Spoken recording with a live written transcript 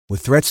With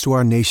threats to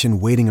our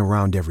nation waiting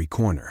around every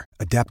corner,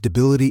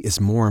 adaptability is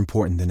more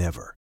important than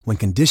ever. When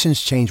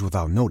conditions change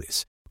without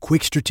notice,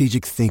 quick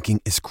strategic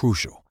thinking is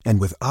crucial.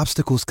 And with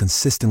obstacles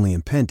consistently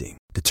impending,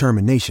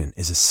 determination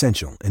is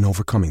essential in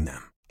overcoming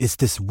them. It's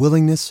this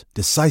willingness,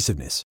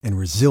 decisiveness, and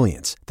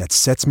resilience that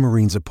sets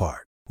Marines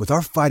apart. With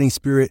our fighting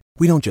spirit,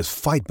 we don't just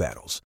fight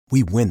battles,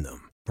 we win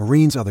them.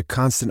 Marines are the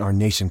constant our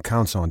nation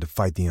counts on to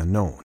fight the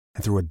unknown.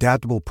 And through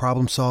adaptable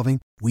problem solving,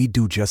 we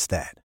do just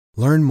that.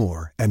 Learn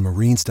more at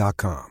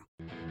marines.com.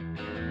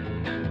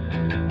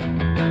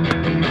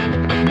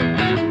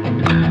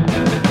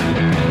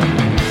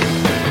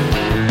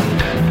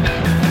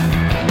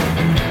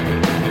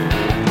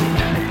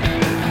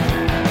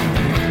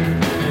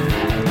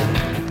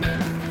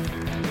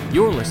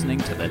 You're listening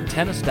to the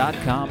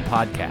Tennis.com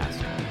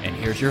podcast, and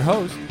here's your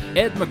host,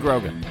 Ed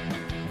McGrogan.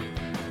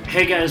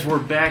 Hey guys, we're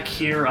back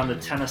here on the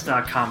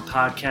Tennis.com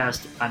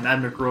podcast. I'm Ed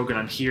McGrogan.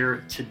 I'm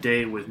here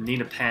today with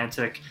Nina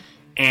Pantic,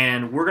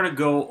 and we're going to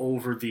go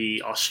over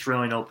the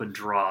Australian Open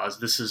draws.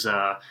 This is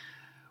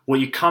what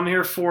you come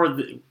here for.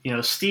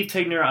 Steve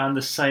Tigner on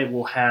the site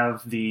will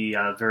have the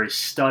very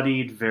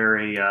studied,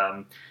 very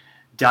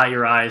dot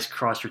your I's,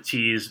 cross your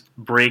T's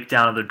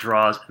breakdown of the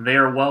draws. They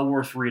are well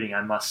worth reading,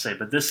 I must say,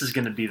 but this is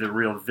going to be the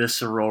real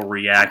visceral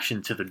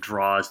reaction to the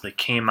draws that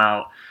came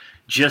out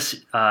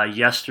just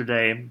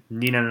yesterday.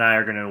 Nina and I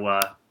are going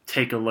to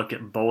take a look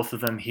at both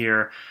of them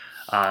here.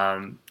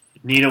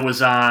 Nina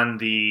was on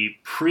the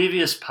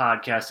previous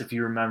podcast, if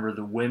you remember,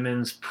 the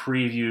women's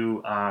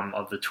preview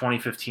of the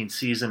 2015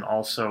 season,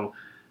 also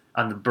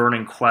on the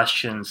burning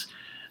questions.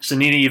 So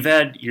Nina, you've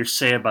had your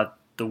say about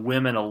the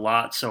women a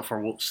lot so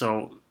far,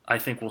 so I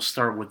think we'll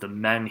start with the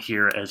men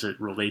here as it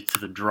relates to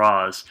the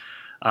draws.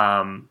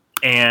 And,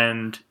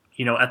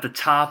 at the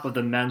top of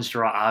the men's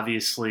draw,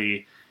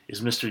 obviously,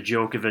 is Mr.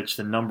 Djokovic,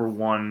 the number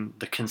one,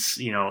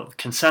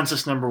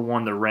 consensus number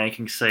one, the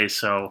rankings say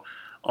so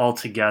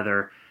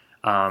altogether.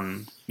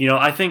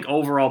 I think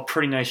overall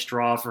pretty nice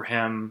draw for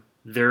him.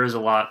 There is a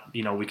lot,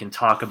 we can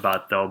talk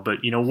about though. But,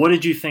 what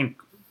did you think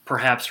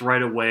perhaps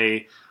right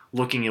away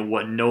looking at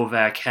what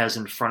Novak has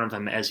in front of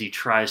him as he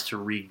tries to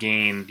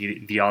regain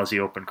the Aussie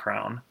Open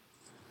crown?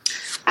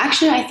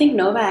 Actually, I think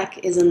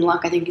Novak is in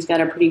luck. I think he's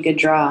got a pretty good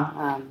draw.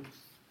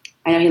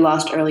 I know he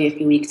lost early a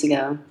few weeks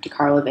ago to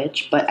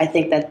Karlovic, but I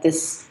think that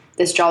this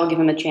draw will give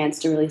him a chance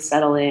to really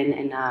settle in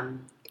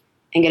and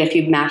get a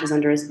few matches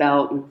under his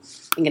belt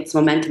and get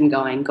some momentum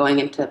going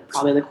into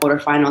probably the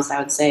quarterfinals, I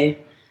would say.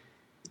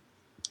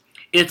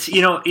 It's,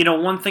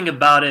 one thing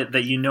about it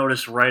that you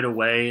notice right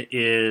away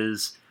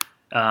is,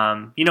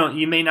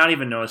 you may not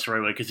even notice right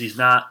away because he's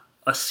not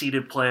a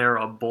seeded player,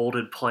 a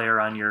bolded player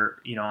on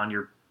your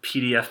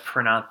PDF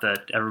printout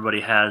that everybody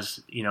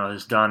has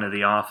done at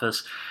the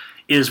office,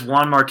 is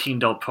Juan Martín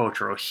del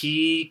Potro.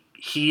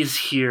 He's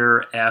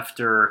here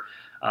after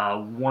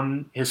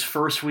his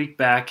first week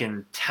back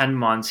in 10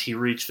 months. He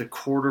reached the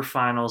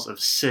quarterfinals of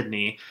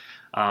Sydney.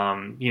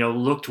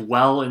 Looked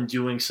well in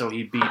doing so.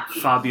 He beat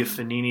Fabio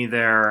Fognini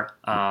there.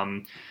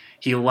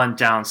 He went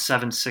down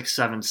 7-6,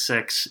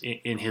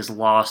 7-6 in his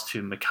loss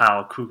to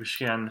Mikhail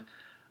Kukushkin.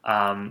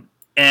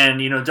 And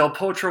Del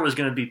Potro is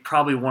going to be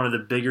probably one of the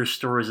bigger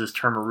stories this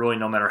tournament, really,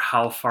 no matter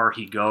how far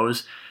he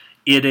goes.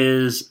 It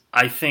is,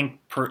 I think,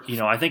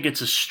 I think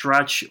it's a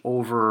stretch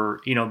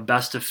over,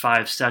 best of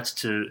 5 sets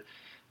to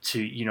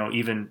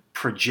even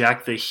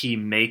project that he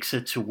makes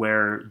it to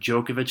where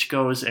Djokovic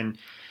goes. And,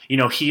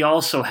 he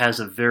also has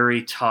a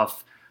very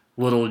tough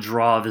little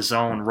draw of his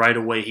own. Right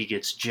away, he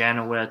gets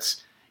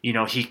Janowicz.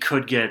 He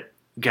could get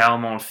Gael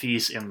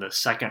Monfils in the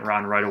second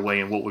round right away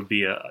in what would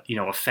be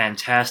a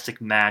fantastic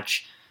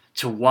match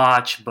to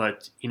watch,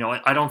 but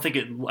I don't think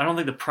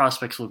the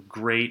prospects look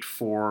great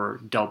for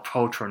Del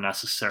Potro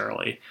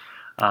necessarily.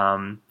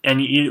 And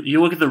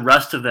you look at the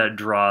rest of that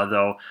draw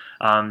though.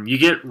 You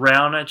get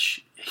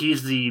Raonic.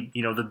 He's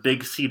the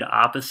big seed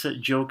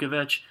opposite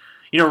Djokovic.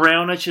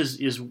 Raonic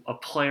is a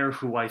player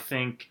who I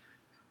think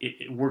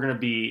we're going to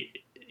be.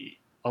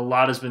 A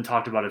lot has been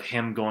talked about of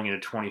him going into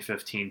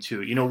 2015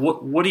 too.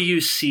 What do you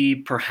see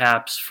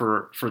perhaps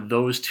for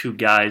those two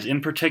guys,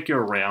 in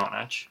particular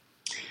Raonic?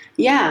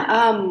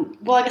 Yeah,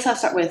 well, I guess I'll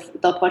start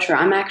with Del Potro.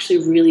 I'm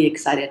actually really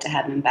excited to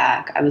have him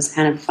back. I was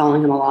kind of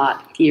following him a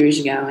lot a few years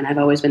ago, and I've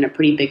always been a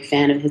pretty big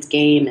fan of his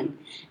game and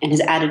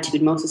his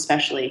attitude, most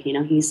especially.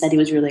 He said he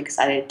was really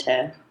excited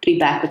to be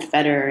back with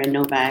Federer and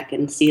Novak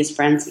and see his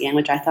friends again,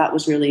 which I thought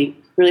was really,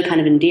 really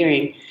kind of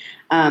endearing.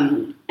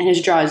 And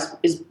his draw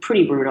is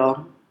pretty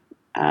brutal.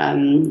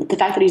 The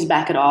fact that he's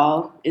back at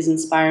all is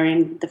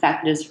inspiring. The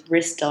fact that his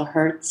wrist still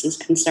hurts is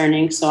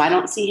concerning. So I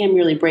don't see him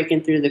really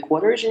breaking through the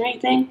quarters or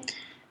anything.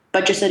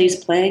 But just that he's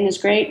playing is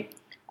great.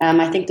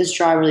 I think this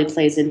draw really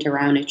plays into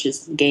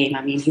Raonic's game.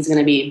 I mean, he's going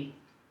to be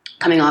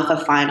coming off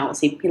of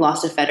finals. He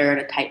lost to Federer in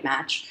a tight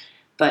match.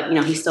 But,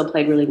 he still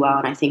played really well,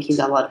 and I think he's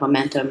got a lot of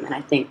momentum. And I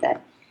think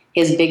that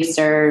his big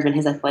serve and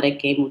his athletic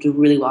game will do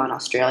really well in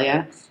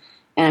Australia.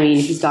 And, I mean,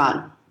 he's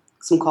got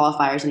some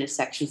qualifiers in his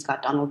section. He's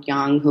got Donald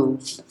Young, who,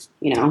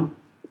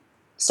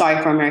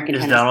 sorry for American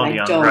tennis. Donald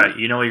Young, right.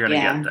 You know what you're going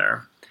to get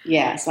there.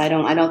 Yeah, so I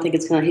don't think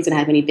he's gonna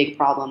have any big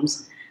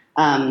problems.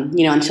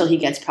 Until he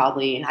gets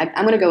probably.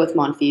 I'm gonna go with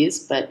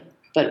Monfils,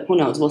 but who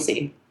knows? We'll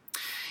see.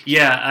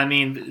 Yeah, I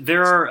mean,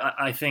 there are,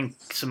 I think,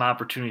 some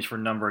opportunities for a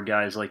number of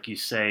guys, like you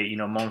say.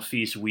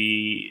 Monfils,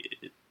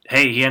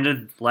 he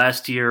ended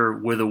last year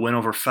with a win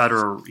over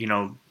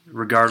Federer.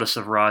 Regardless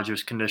of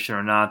Rogers' condition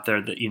or not,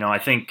 I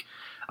think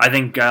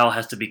Guile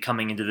has to be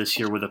coming into this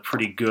year with a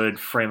pretty good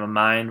frame of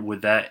mind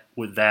with that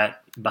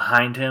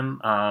behind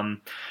him.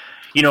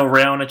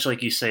 Raonic,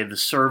 like you say, the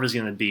serve is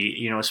going to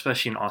be,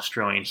 especially in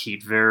Australian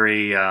heat,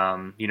 very,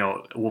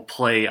 will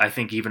play, I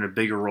think, even a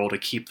bigger role to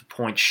keep the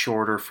points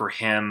shorter for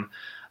him.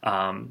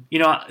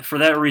 For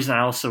that reason,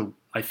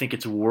 I think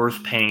it's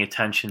worth paying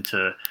attention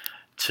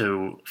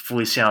to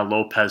Feliciano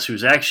Lopez,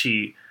 who's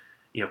actually,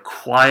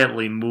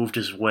 quietly moved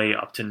his way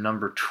up to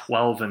number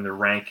 12 in the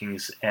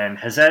rankings and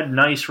has had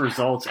nice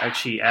results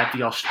actually at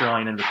the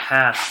Australian in the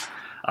past.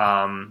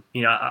 I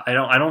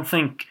don't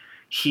think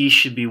he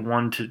should be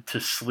one to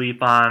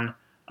sleep on.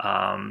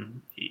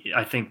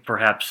 I think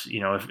perhaps,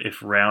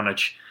 if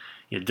Raonic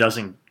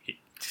doesn't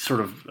sort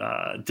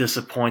of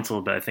disappoints a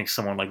little bit, I think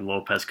someone like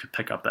Lopez could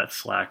pick up that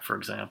slack, for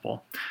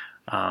example.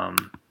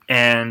 But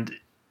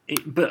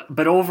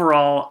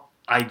overall,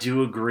 I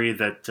do agree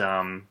that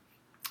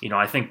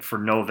I think for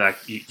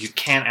Novak, you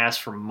can't ask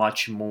for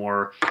much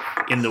more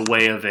in the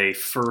way of a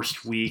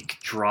first week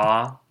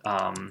draw,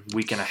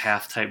 week and a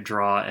half type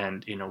draw,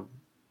 and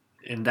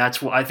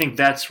that's what I think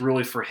that's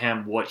really for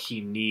him what he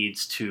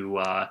needs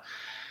to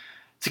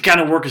kind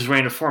of work his way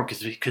into form,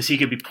 because he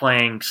could be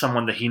playing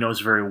someone that he knows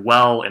very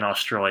well in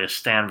Australia,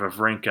 Stan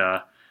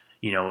Wawrinka,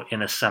 in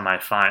a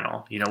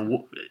semifinal.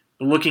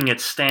 Looking at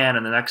Stan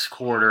in the next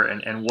quarter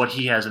and what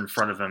he has in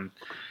front of him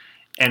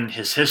and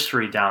his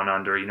history down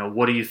under,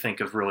 what do you think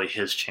of really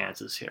his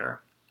chances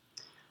here?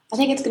 I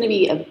think it's going to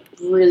be a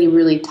really,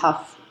 really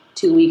tough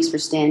 2 weeks for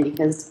Stan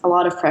because a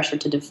lot of pressure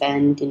to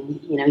defend,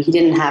 and he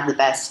didn't have the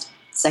best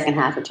second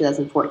half of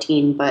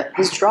 2014, but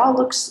his draw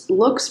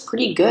looks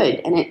pretty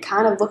good, and it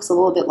kind of looks a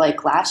little bit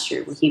like last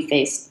year when he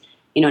faced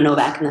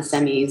Novak in the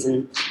semis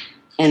and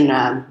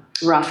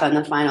Rafa in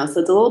the finals. So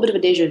it's a little bit of a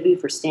deja vu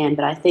for Stan,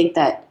 but I think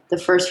that the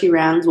first few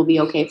rounds will be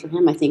okay for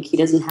him. I think he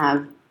doesn't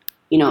have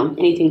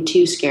anything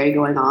too scary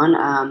going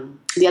on.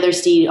 The other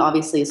seed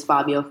obviously is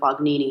Fabio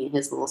Fognini in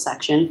his little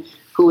section,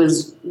 who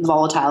is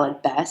volatile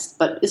at best,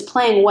 but is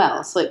playing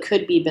well, so it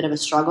could be a bit of a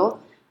struggle.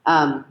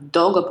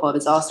 Dolgopov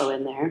is also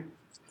in there,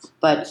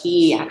 but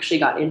he actually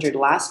got injured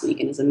last week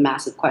and is a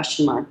massive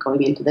question mark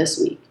going into this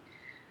week.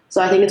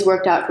 So I think it's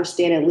worked out for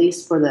Stan, at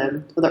least for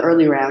the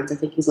early rounds. I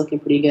think he's looking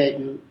pretty good,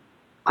 and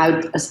I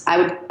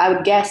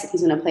would guess that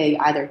he's going to play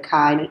either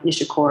Kai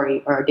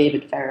Nishikori or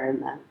David Ferrer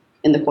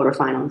in the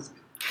quarterfinals.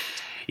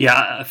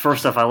 Yeah,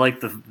 first off, I like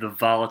the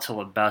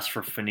volatile at best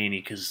for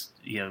Fognini because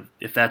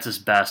if that's his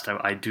best,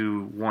 I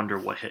do wonder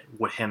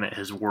what him at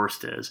his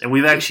worst is, and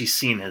we've actually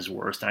seen his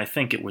worst, and I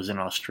think it was in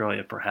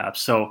Australia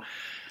perhaps. So,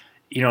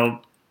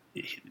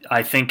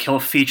 I think he'll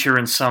feature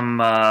in some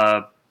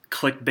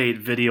clickbait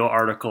video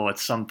article at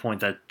some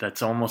point.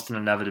 That's almost an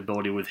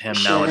inevitability with him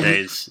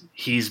nowadays.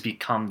 He's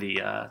become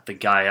the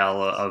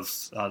Gael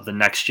of the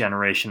next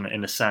generation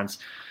in a sense.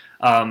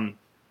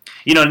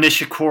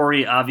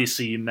 Nishikori,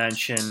 obviously you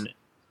mentioned,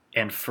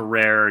 and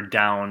Ferrer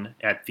down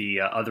at the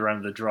other end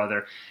of the draw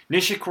there.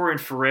 Nishikori and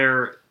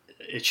Ferrer,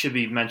 it should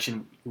be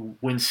mentioned,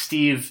 when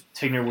Steve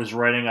Tigner was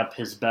writing up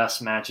his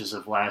best matches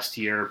of last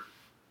year,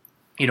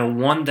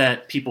 one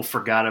that people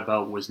forgot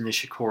about was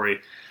Nishikori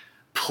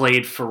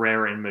played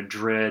Ferrer in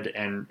Madrid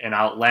and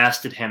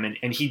outlasted him,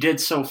 and he did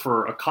so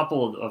for a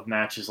couple of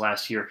matches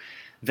last year.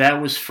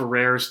 That was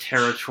Ferrer's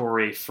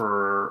territory,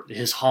 for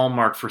his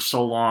hallmark for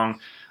so long.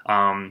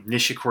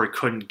 Nishikori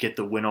couldn't get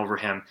the win over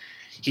him.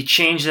 He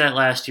changed that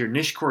last year.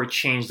 Nishikori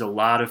changed a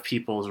lot of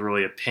people's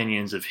really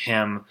opinions of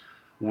him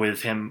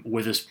with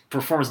his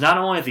performance, not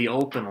only at the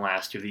Open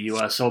last year, the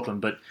U.S. Open,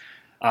 but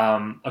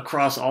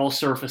across all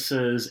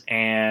surfaces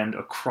and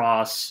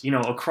across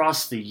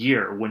the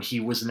year when he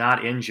was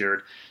not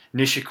injured.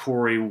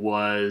 Nishikori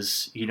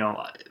was,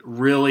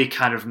 really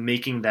kind of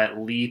making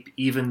that leap,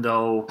 even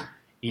though,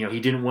 he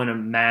didn't win a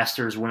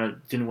Masters,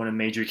 didn't win a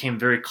major. He came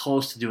very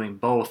close to doing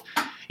both.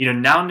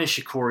 Now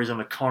Nishikori is on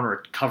the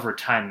cover of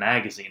Time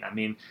magazine. I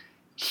mean,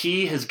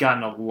 he has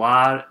gotten a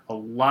lot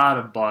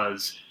of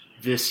buzz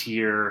this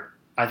year.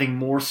 I think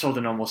more so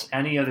than almost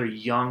any other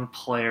young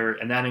player,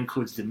 and that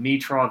includes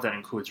Dimitrov, that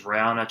includes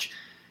Raonic.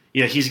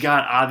 He's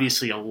got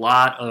obviously a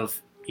lot of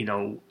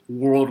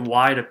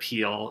worldwide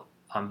appeal,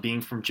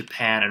 being from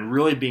Japan and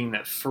really being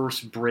that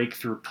first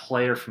breakthrough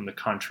player from the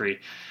country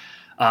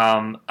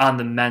on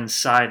the men's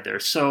side there.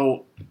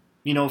 So,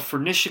 for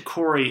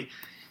Nishikori,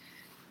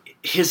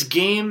 his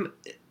game,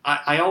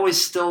 I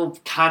always still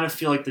kind of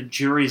feel like the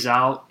jury's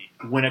out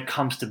when it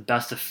comes to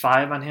best of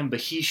five on him, but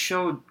he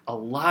showed a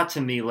lot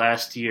to me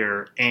last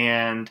year,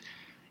 and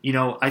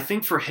I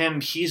think for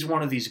him, he's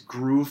one of these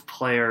groove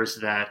players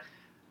that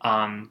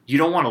you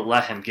don't want to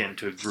let him get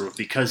into a groove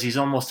because he's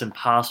almost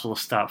impossible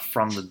to stop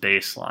from the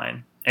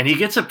baseline. And he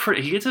gets a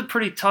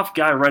pretty tough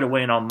guy right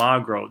away in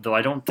Almagro, though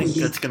I don't think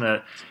that's going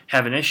to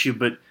have an issue.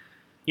 But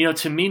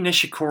to me,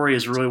 Nishikori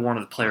is really one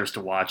of the players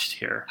to watch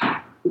here.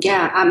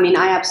 Yeah, I mean,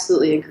 I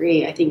absolutely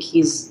agree. I think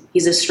he's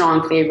a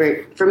strong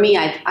favorite. For me,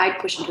 I'd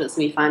push him to the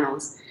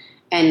semifinals.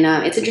 And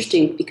it's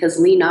interesting because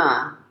Li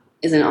Na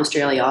is in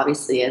Australia,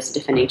 obviously, as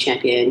defending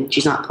champion.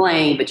 She's not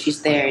playing, but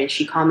she's there. And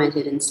she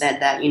commented and said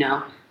that,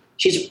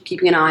 she's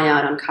keeping an eye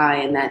out on Kai,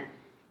 and that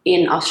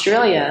in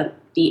Australia,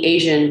 the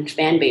Asian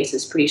fan base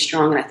is pretty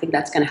strong. And I think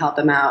that's going to help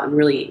him out and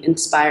really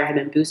inspire him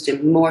and boost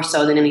him more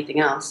so than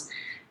anything else.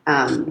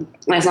 And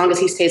as long as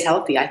he stays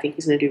healthy, I think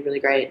he's going to do really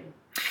great.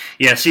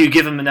 Yeah, so you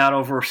give him an out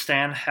over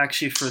Stan,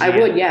 actually, for the... I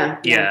would,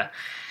 yeah.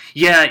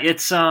 Yeah,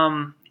 it's...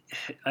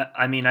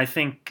 I mean, I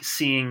think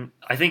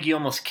you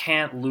almost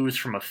can't lose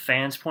from a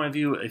fan's point of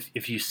view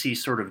if you see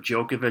sort of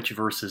Djokovic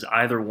versus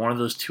either one of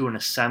those two in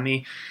a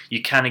semi.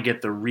 You kind of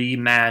get the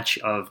rematch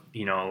of,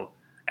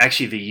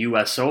 actually the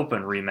U.S.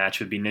 Open rematch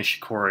would be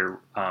Nishikori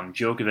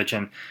Djokovic.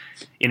 And,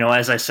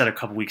 as I said a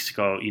couple weeks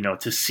ago,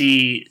 to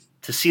see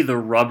the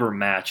rubber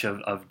match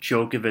of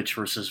Djokovic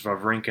versus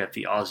Wawrinka at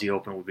the Aussie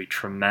Open would be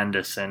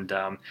tremendous. And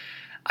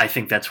I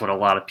think that's what a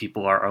lot of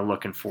people are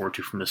looking forward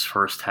to from this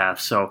first half.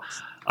 So,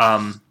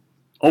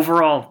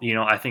 overall,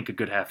 I think a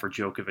good half for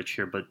Djokovic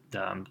here, but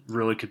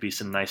really could be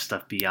some nice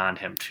stuff beyond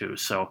him too.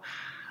 So,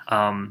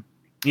 on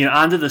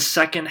to the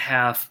second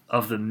half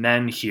of the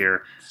men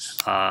here.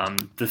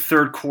 The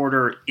third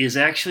quarter is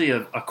actually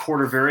a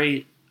quarter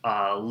very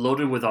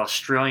loaded with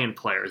Australian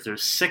players.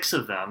 There's 6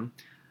 of them.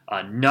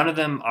 None of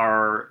them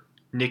are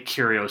Nick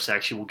Kyrgios,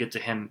 actually. We'll get to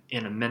him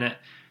in a minute.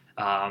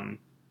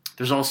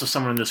 There's also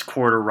someone in this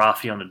quarter,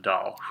 Rafael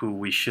Nadal, who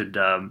we should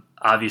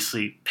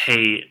obviously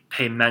pay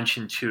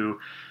mention to.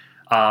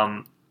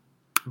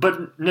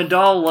 But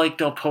Nadal, like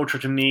Del Potro,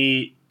 to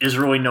me, is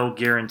really no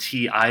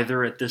guarantee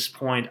either at this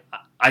point.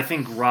 I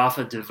think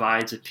Rafa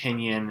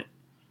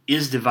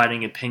is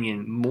dividing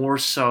opinion more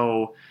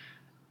so,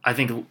 I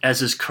think,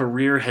 as his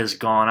career has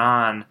gone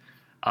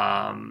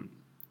on,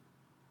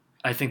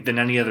 I think, than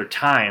any other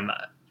time.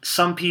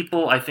 Some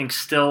people, I think,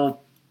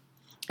 still,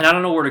 and I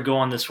don't know where to go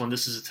on this one.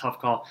 This is a tough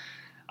call.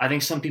 I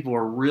think some people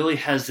are really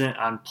hesitant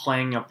on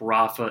playing up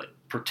Rafa,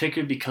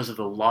 particularly because of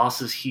the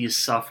losses he has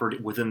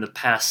suffered within the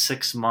past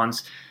 6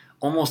 months.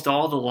 Almost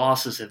all the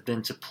losses have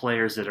been to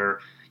players that are,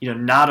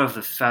 not of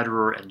the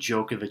Federer and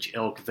Djokovic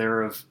ilk.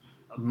 They're of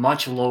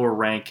much lower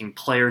ranking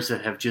players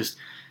that have just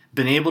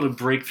been able to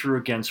break through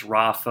against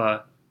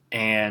Rafa.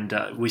 And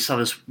we saw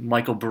this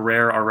Michael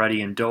Barrère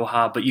already in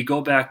Doha. But you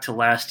go back to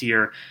last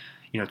year,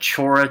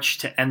 Coric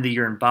to end the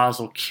year in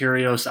Basel,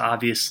 Kyrgios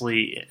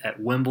obviously at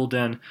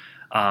Wimbledon.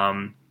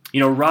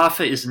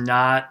 Rafa is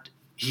not...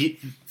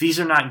 these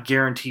are not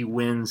guarantee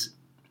wins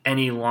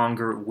any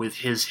longer with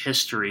his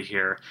history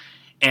here.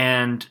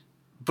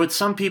 But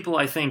some people,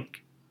 I think,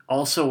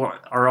 also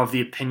are of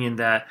the opinion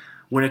that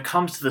when it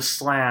comes to the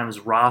slams,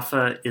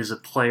 Rafa is a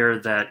player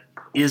that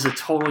is a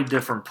totally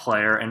different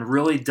player and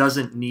really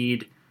doesn't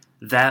need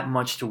that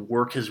much to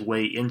work his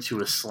way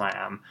into a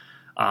slam.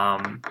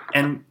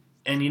 And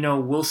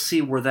we'll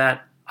see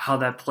how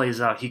that plays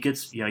out. He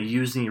gets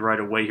Uzny right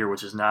away here,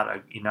 which is not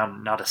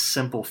a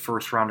simple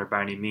first rounder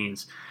by any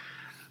means.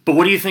 But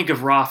what do you think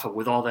of Rafa?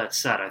 With all that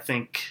said, I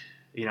think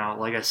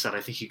like I said,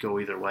 I think you go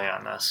either way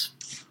on this.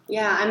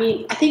 Yeah, I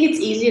mean, I think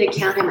it's easy to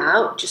count him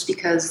out just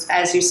because,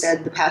 as you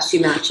said, the past few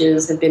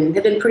matches have been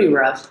pretty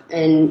rough,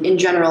 and in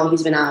general,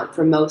 he's been out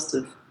for most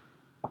of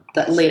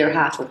the later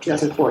half of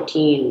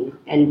 2014.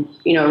 And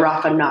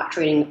Rafa not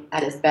trading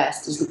at his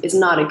best is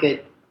not a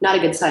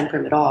good sign for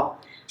him at all.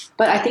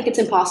 But I think it's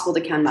impossible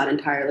to count him out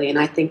entirely, and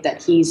I think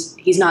that he's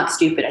not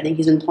stupid. I think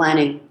he's been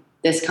planning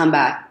this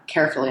comeback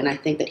carefully, and I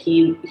think that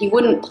he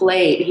wouldn't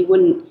play, he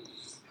wouldn't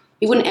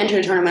enter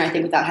a tournament, I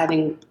think, without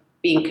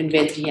being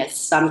convinced he has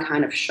some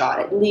kind of shot.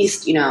 At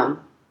least, I'm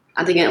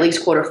thinking at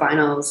least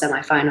quarterfinals,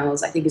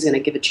 semifinals. I think he's going to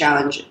give a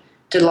challenge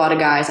to a lot of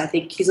guys. I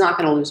think he's not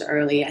going to lose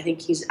early. I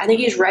think he's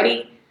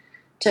ready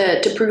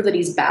to prove that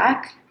he's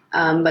back.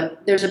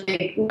 But there's a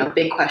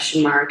big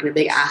question mark and a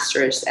big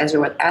asterisk as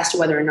to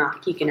whether or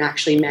not he can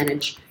actually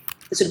manage.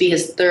 This would be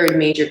his third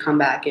major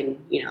comeback in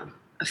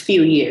a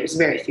few years,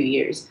 very few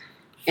years.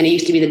 And it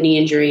used to be the knee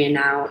injury, and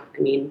now,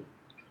 I mean,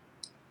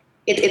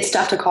 it's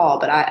tough to call,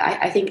 but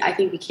I think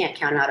we can't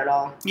count him out at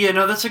all. Yeah,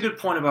 no, that's a good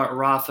point about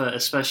Rafa,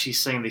 especially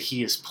saying that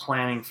he is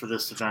planning for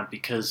this event,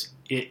 because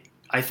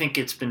I think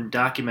it's been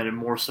documented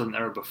more so than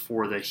ever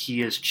before that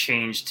he has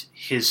changed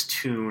his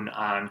tune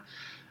on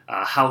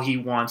how he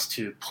wants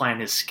to plan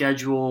his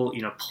schedule,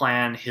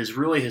 plan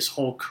his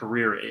whole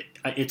career.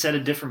 It's at a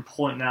different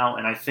point now,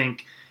 and I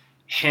think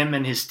him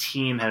and his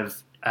team have,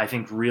 I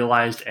think,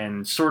 realized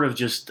and sort of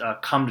just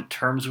come to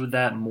terms with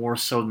that more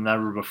so than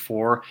ever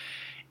before.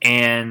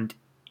 And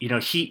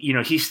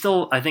he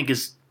still, I think,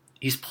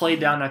 he's played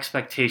down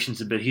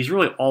expectations a bit. He's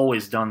really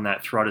always done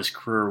that throughout his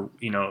career.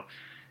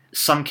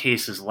 Some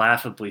cases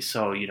laughably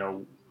so.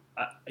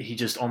 He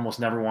just almost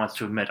never wants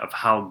to admit of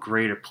how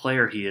great a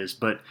player he is.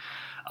 But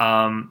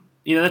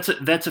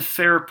that's a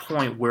fair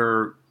point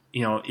where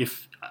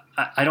if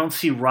I don't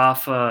see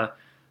Rafa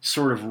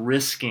sort of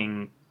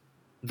risking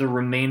the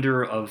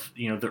remainder of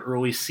the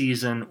early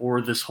season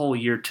or this whole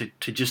year to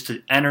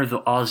enter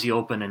the Aussie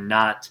Open and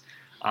not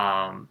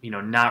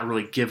not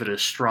really give it a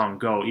strong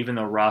go, even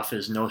though Rafa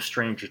is no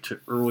stranger to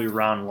early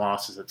round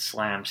losses at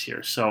slams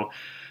here. So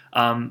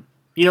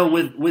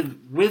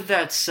with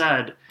that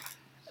said,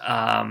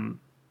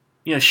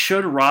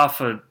 should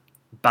Rafa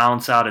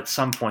bounce out at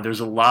some point, there's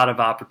a lot of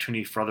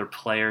opportunity for other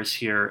players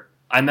here.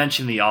 I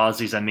mentioned the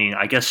Aussies. I mean,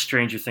 I guess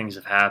stranger things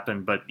have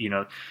happened, but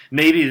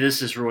maybe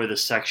this is really the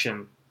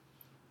section,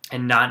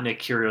 and not Nick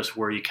Kyrgios,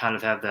 where you kind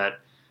of have that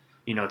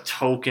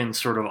token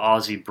sort of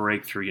Aussie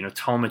breakthrough.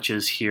 Tomic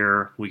is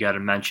here. We got to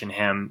mention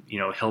him.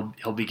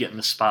 He'll be getting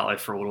the spotlight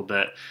for a little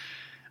bit.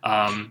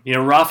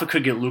 Rafa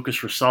could get Lucas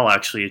Rosol,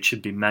 actually. It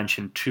should be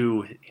mentioned,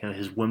 too,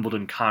 his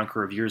Wimbledon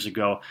conqueror of years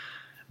ago.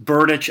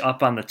 Berdych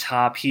up on the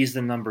top. He's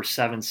the number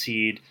 7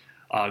 seed.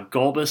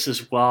 Gulbis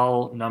as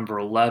well, number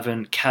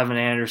 11. Kevin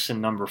Anderson,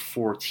 number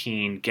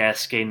 14.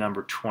 Gasquet,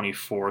 number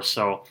 24.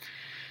 So,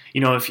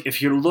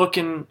 if you're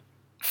looking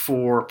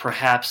for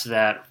perhaps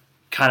that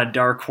kind of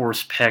dark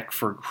horse pick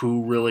for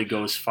who really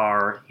goes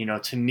far,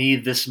 to me,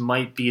 this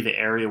might be the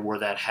area where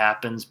that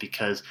happens,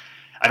 because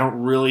I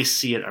don't really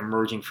see it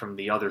emerging from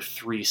the other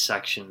 3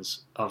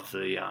 sections of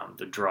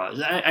the draw. Is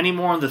there any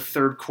more on the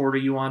third quarter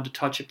you wanted to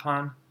touch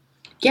upon?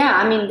 Yeah,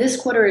 I mean,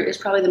 this quarter is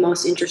probably the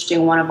most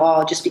interesting one of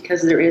all, just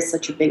because there is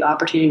such a big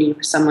opportunity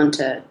for someone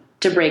to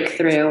break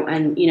through.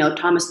 And,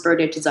 Thomas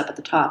Berdych is up at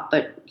the top,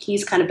 but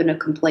he's kind of been a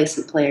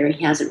complacent player, and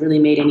he hasn't really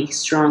made any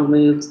strong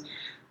moves.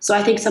 So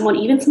I think someone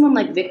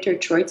like Viktor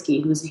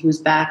Troicki, who's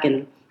back,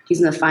 and he's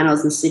in the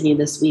finals in Sydney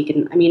this week.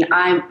 And, I mean,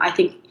 I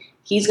think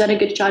he's got a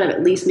good shot of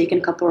at least making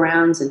a couple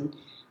rounds and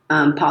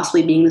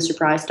possibly being the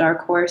surprise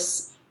dark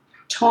horse.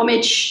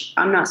 Tomic,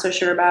 I'm not so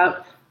sure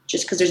about,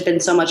 just because there's been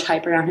so much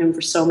hype around him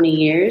for so many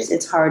years.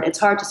 It's hard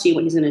to see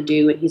what he's going to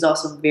do, and he's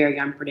also very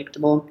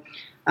unpredictable.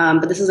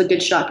 But this is a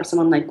good shot for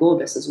someone like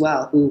Gulbis as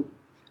well,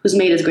 who's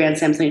made his Grand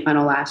Slam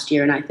semifinal last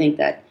year, and I think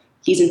that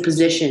he's in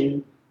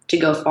position to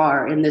go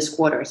far in this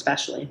quarter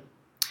especially.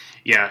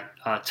 Yeah,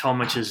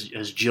 Tomic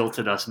has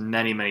jilted us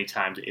many, many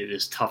times. It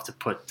is tough to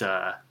put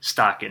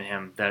stock in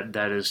him.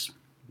 That is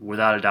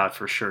without a doubt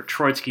for sure.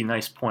 Troicki,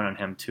 nice point on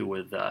him too,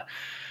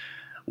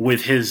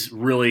 with his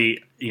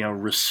really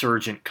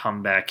resurgent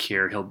comeback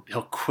here.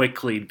 He'll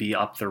quickly be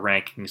up the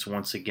rankings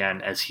once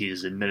again, as he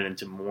is admitted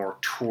into more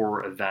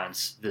tour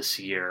events this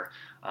year,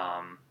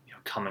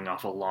 coming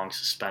off a long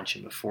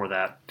suspension before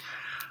that.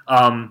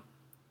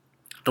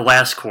 The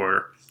last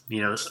quarter,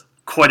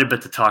 quite a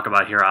bit to talk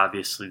about here,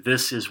 obviously.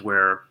 This is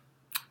where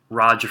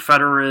Roger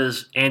Federer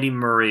is, Andy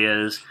Murray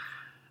is,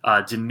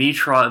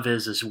 Dimitrov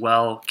is as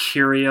well.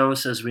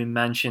 Kyrgios, as we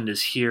mentioned,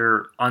 is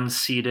here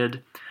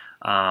unseeded.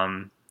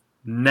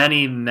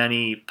 Many,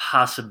 many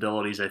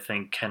possibilities, I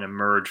think, can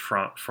emerge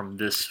from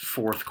this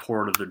fourth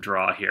quarter of the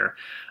draw here.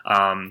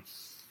 I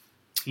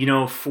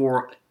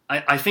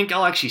think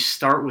I'll actually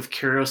start with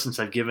Kyrgios, since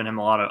I've given him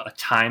a lot of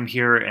time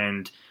here,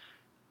 and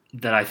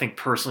that I think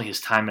personally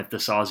his time at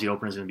this Aussie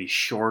Open is going to be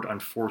short,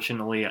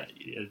 unfortunately.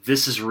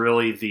 This is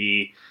really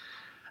the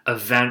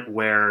event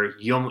where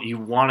you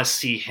want to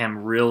see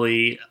him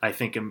really, I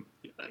think,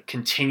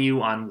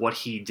 continue on what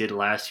he did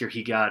last year.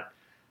 He got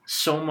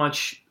so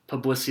much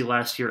publicity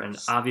last year, and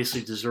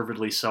obviously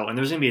deservedly so. And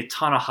there's going to be a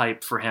ton of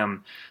hype for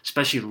him,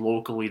 especially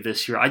locally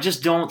this year. I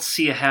just don't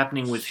see it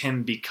happening with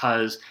him,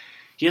 because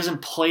he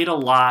hasn't played a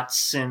lot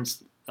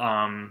since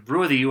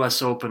really the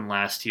U.S. Open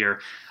last year.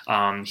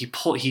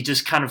 He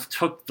just kind of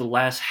took the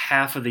last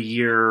half of the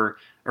year,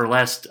 or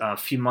last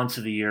few months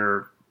of the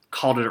year,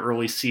 called it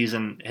early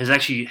season. Has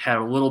actually had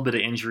a little bit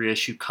of injury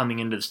issue coming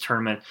into this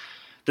tournament.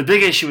 The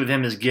big issue with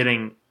him is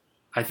getting,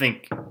 I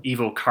think,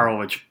 Ivo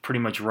Karlovic pretty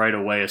much right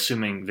away,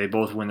 assuming they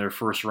both win their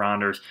first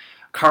rounders.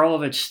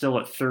 Karlovic still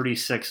at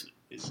 36,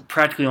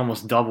 practically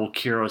almost double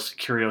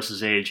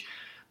Kyrgios' age.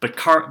 But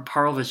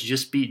Karlovic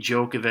just beat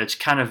Djokovic,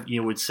 kind of,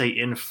 would say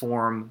in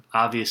form,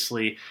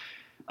 obviously.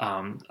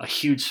 A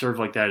huge serve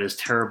like that is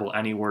terrible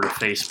anywhere to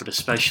face, but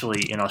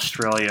especially in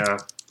Australia,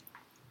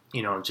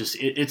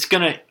 it's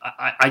going to,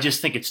 I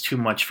just think it's too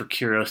much for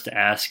Kyrgios to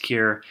ask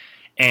here.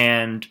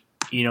 And,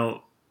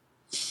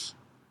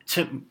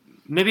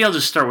 maybe I'll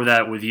just start with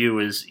that with you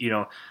is,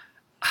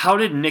 how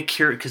did Nick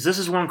Kyrgios, because this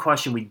is one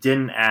question we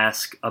didn't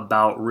ask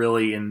about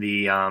really in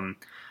the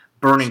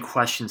Burning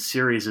Question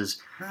series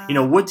is,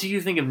 what do you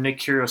think of Nick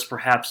Kyrgios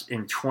perhaps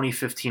in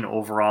 2015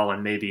 overall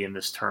and maybe in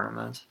this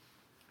tournament?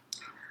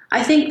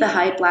 I think the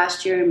hype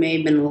last year may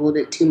have been a little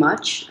bit too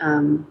much.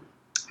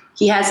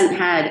 He hasn't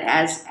had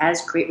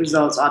as great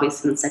results,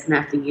 obviously, in the second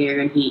half of the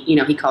year, and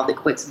he called it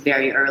quits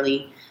very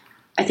early.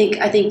 I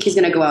think he's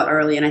going to go out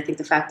early, and I think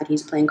the fact that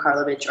he's playing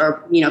Karlovic,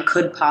 or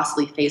could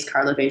possibly face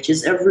Karlovic,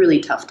 is a really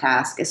tough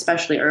task,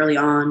 especially early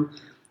on.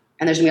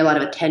 And there's going to be a lot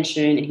of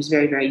attention, and he's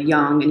very, very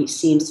young, and he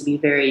seems to be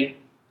very,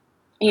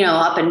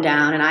 up and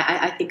down. And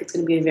I think it's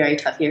going to be a very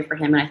tough year for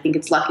him, and I think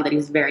it's lucky that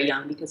he's very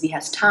young, because he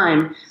has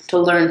time to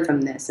learn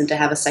from this and to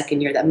have a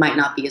second year that might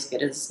not be as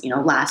good as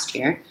last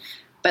year.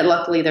 But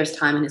luckily, there's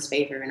time in his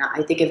favor, and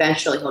I think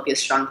eventually he'll be a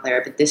strong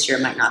player. But this year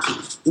might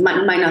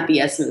not be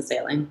as smooth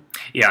sailing.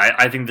 Yeah,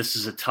 I think this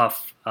is a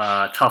tough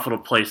little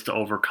place to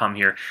overcome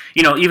here.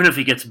 You know, even if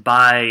he gets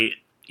by,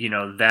 you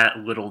know, that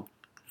little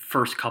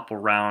first couple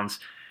rounds,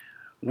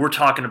 we're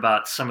talking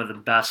about some of the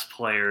best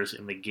players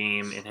in the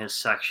game in his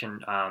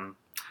section.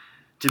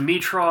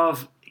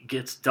 Dimitrov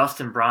gets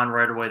Dustin Braun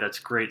right away. That's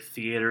great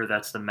theater.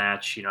 That's the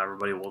match. You know,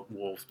 everybody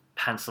will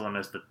pencil him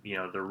as the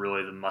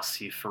really the must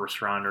see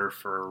first rounder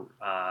for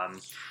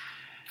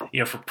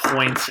for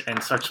points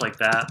and such like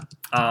that.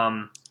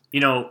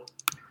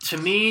 To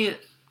me,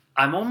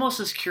 I'm almost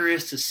as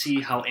curious to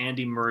see how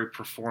Andy Murray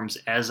performs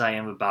as I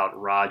am about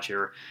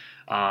Roger.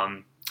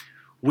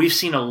 We've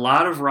seen a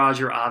lot of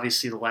Roger,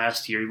 obviously, the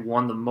last year. He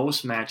won the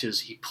most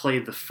matches. He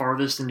played the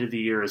farthest into the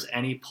year as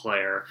any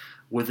player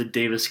with the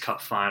Davis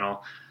Cup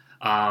final.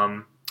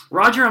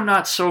 Roger, I'm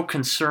not so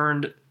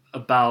concerned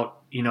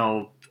about,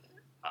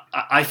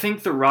 I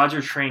think the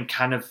Roger train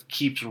kind of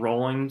keeps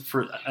rolling.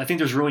 I think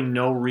there's really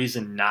no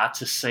reason not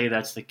to say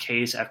that's the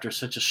case after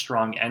such a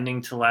strong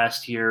ending to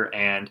last year.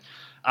 And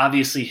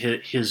obviously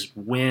his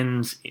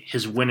win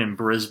in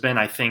Brisbane,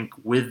 I think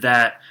with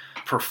that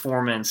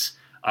performance,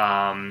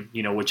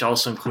 which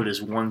also included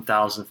his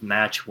 1,000th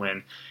match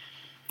win,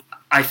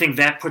 I think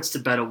that puts to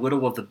bed a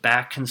little of the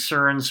back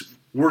concerns.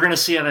 We're going to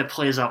see how that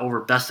plays out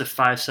over best of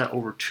 5 set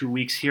over 2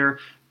 weeks here.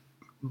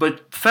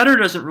 But Federer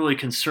doesn't really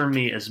concern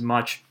me as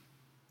much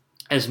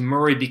as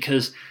Murray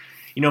because,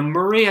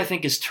 Murray, I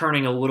think, is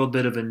turning a little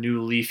bit of a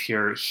new leaf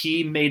here.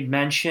 He made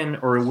mention,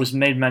 or it was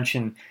made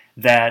mention,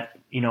 that,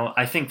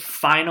 I think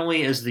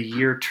finally as the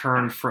year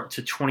turned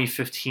to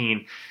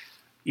 2015,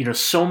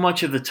 so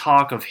much of the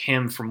talk of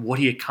him from what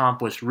he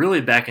accomplished really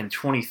back in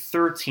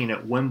 2013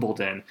 at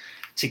Wimbledon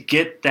to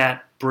get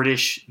that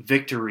British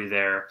victory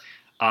there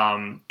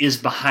is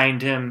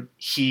behind him.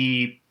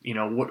 He,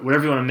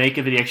 whatever you want to make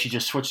of it, he actually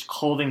just switched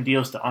clothing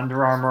deals to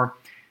Under Armour.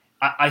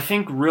 I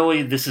think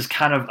really this is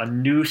kind of a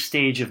new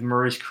stage of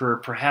Murray's career,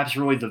 perhaps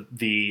really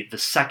the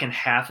second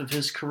half of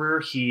his career.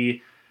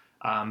 He,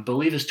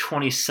 believe, is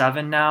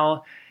 27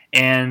 now.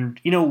 And,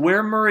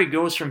 where Murray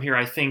goes from here,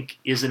 I think,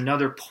 is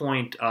another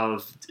point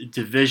of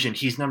division.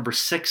 He's number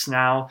 6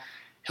 now.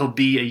 He'll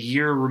be a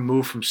year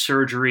removed from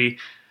surgery.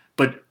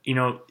 But,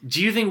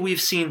 do you think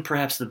we've seen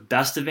perhaps the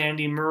best of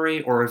Andy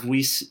Murray, or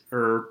is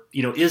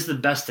the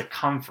best to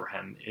come for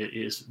him,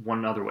 is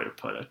one other way to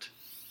put it?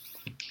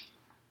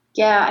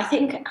 Yeah, I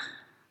think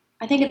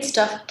it's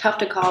tough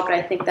to call, but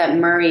I think that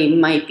Murray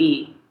might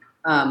be,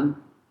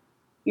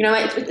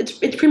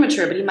 it's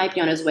premature, but he might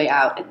be on his way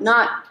out.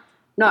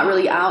 Not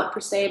really out per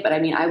se, but I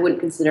mean, I wouldn't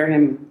consider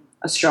him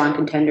a strong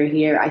contender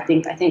here. I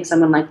think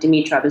someone like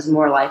Dimitrov is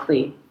more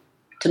likely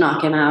to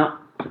knock him out.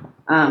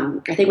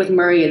 I think with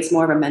Murray, it's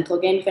more of a mental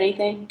game, if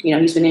anything.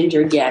 He's been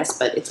injured, yes,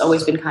 but it's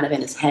always been kind of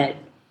in his head.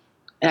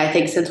 And I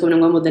think since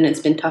winning Wimbledon, it's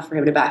been tough for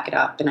him to back it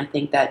up. And I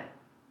think that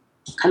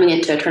coming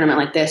into a tournament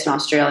like this in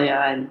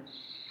Australia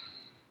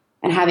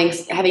and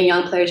having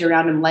young players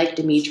around him like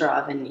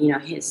Dimitrov, and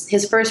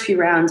his first few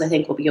rounds I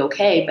think will be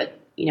okay, but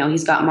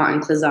he's got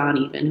Martin Klizan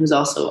even, who's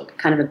also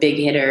kind of a big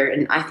hitter,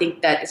 and I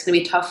think that it's going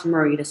to be tough for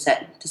Murray to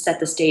set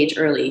the stage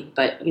early.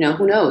 But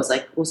who knows?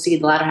 Like, we'll see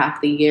the latter half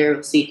of the year.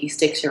 We'll see if he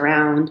sticks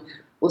around.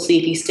 We'll see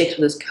if he sticks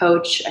with his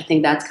coach. I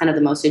think that's kind of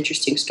the most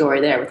interesting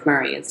story there with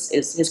Murray is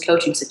his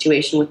coaching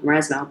situation with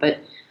Mauresmo. But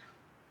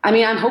I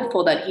mean, I'm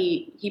hopeful that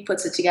he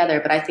puts it together,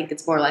 but I think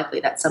it's more likely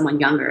that someone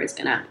younger is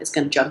gonna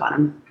jump on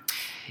him.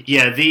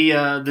 Yeah, the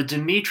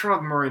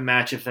Dimitrov Murray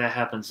match, if that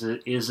happens,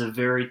 is a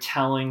very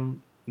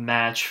telling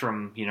match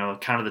from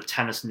kind of the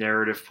tennis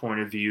narrative point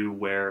of view,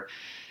 where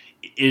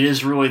it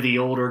is really the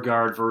older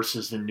guard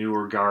versus the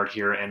newer guard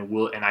here,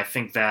 and I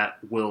think that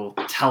will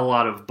tell a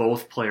lot of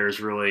both players.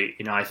 Really,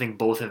 I think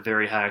both have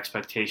very high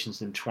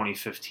expectations in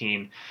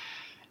 2015,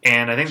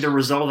 and I think the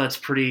result that's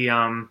pretty.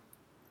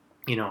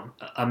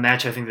 A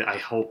match I think that I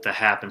hope that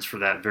happens for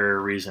that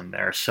very reason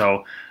there.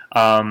 So,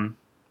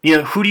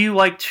 who do you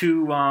like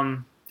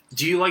to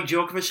do you like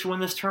Djokovic to win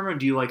this tournament, or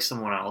do you like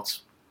someone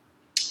else?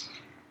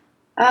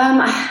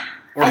 I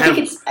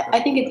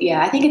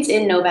think it's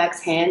in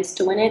Novak's hands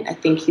to win it. I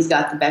think he's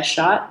got the best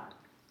shot.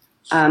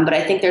 But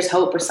I think there's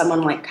hope for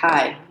someone like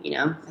Kai.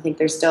 I think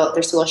there's still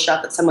a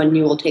shot that someone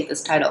new will take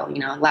this title.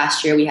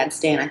 Last year we had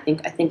Stan. I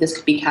think this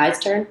could be Kai's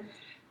turn.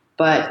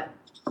 But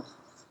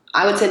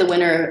I would say the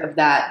winner of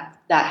that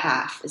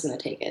half is going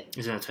to take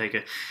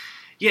it.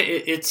 Yeah,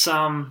 it's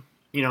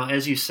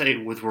as you say,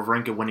 with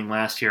Wawrinka winning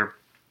last year,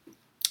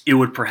 it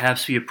would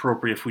perhaps be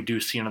appropriate if we do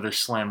see another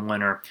Slam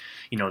winner,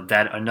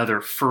 that another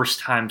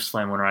first-time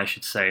Slam winner, I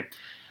should say,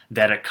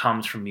 that it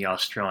comes from the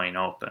Australian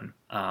Open.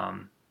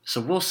 So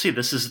we'll see.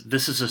 This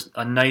is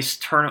a nice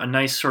turn, a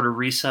nice sort of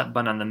reset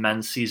button on the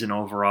men's season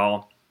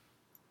overall,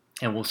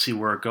 and we'll see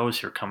where it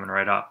goes here coming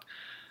right up.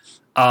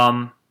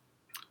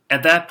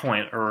 At that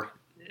point, or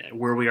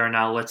where we are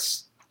now,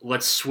 let's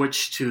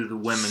switch to the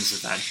women's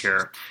event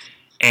here.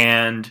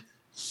 And,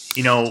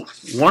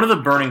 one of the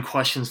burning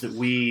questions that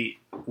we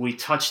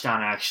touched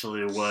on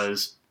actually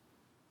was,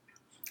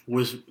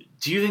 was,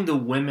 do you think the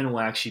women will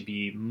actually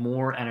be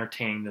more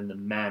entertaining than the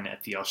men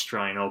at the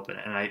Australian Open?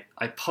 And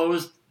I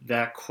posed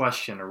that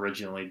question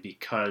originally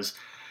because,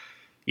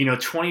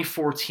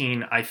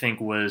 2014 I think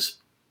was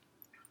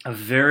a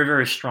very,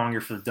 very strong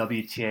year for the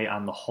WTA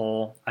on the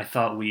whole. I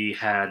thought we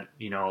had,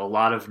 a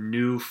lot of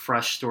new,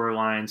 fresh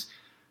storylines,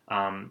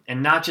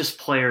 and not just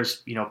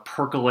players,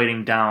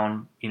 percolating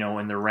down, in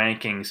the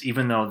rankings,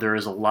 even though there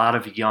is a lot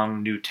of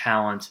young, new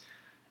talent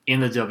in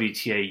the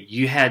WTA.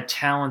 You had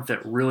talent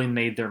that really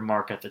made their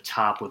mark at the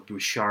top with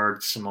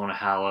Bouchard, Simona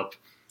Halep.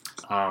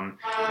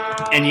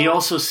 And you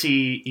also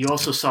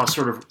saw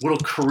sort of little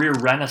career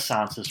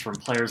renaissances from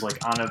players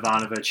like Ana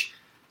Ivanovic,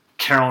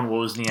 Caroline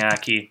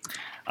Wozniacki,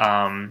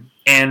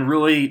 and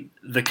really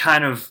the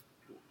kind of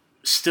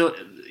still,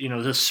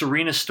 the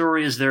Serena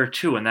story is there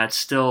too, and that's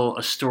still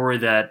a story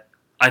that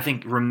I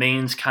think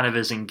remains kind of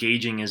as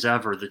engaging as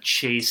ever. The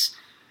chase,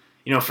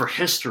 for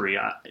history,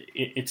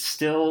 it's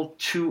still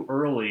too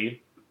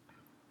early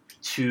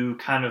to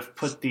kind of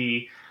put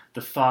the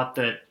thought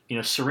that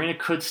Serena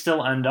could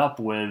still end up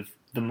with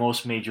the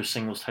most major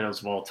singles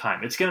titles of all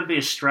time. It's going to be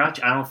a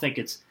stretch. I don't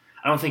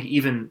think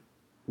even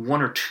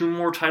one or two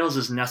more titles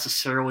is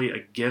necessarily a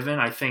given.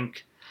 I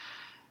think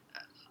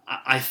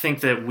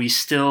that we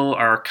still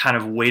are kind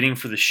of waiting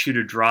for the shoe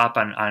to drop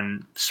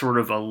on sort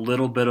of a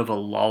little bit of a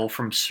lull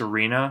from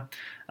Serena,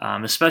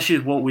 especially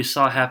with what we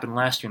saw happen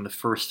last year in the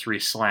first three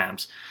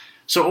slams.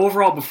 So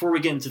overall, before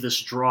we get into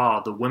this draw,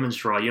 the women's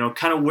draw,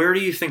 kind of where do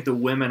you think the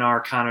women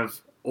are kind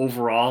of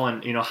overall,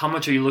 and how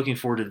much are you looking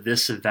forward to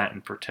this event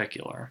in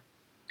particular?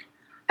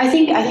 I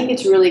think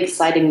it's really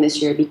exciting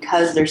this year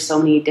because there's so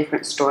many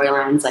different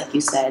storylines, like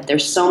you said.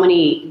 There's so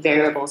many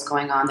variables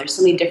going on. There's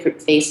so many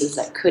different faces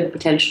that could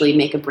potentially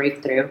make a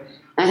breakthrough.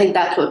 And I think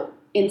that's what,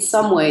 in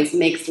some ways,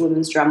 makes the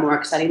women's draw more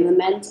exciting than the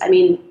men's. I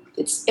mean,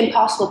 it's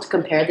impossible to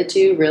compare the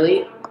two,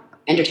 really,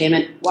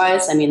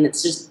 entertainment-wise. I mean,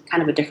 it's just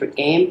kind of a different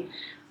game.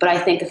 But I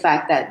think the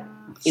fact that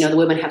the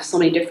women have so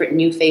many different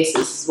new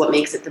faces is what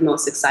makes it the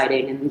most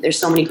exciting. And there's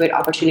so many great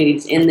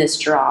opportunities in this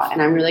draw.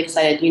 And I'm really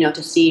excited,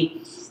 to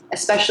see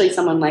especially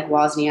someone like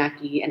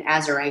Wozniacki and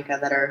Azarenka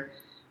that are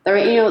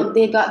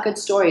they've got good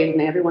stories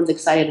and everyone's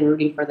excited and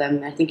rooting for them.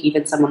 And I think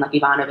even someone like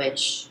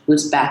Ivanovic,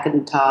 who's back in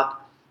the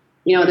top,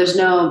 there's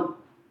no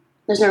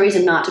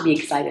reason not to be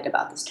excited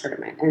about this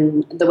tournament.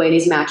 And the way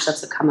these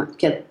matchups have come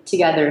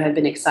together have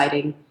been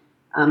exciting.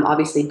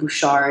 Obviously,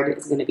 Bouchard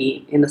is going to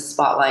be in the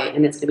spotlight,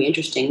 and it's going to be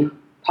interesting,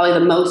 probably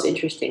the most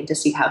interesting, to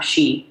see how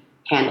she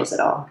handles it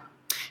all.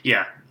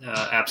 Yeah,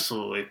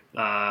 absolutely.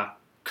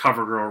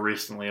 Cover girl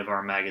recently of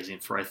our magazine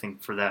for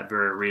that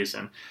very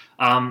reason.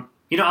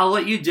 I'll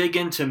let you dig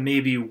into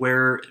maybe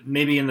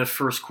in the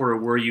first quarter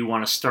where you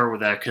want to start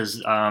with that, because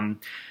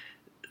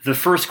the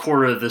first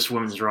quarter of this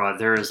women's draw,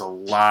 there is a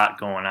lot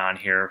going on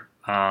here.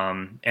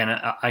 And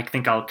I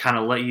think I'll kind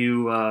of let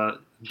you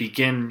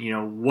begin.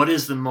 What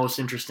is the most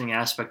interesting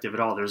aspect of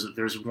it all?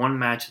 There's one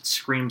match that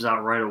screams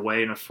out right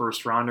away in a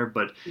first rounder,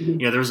 but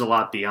there's a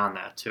lot beyond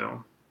that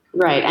too.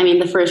 Right. I mean,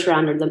 the first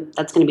rounder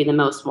that's going to be the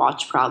most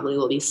watched probably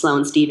will be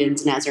Sloane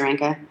Stephens and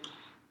Azarenka.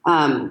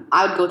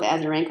 I would go with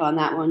Azarenka on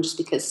that one just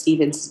because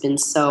Stephens has been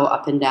so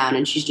up and down,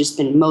 and she's just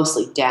been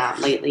mostly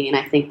down lately. And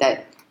I think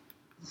that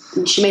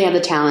she may have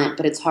the talent,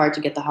 but it's hard to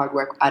get the hard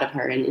work out of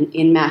her. And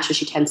in matches,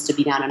 she tends to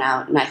be down and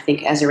out. And I think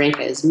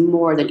Azarenka is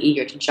more than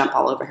eager to jump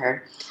all over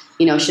her.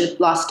 She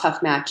lost a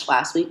tough match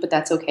last week, but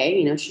that's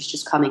okay. She's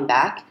just coming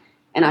back.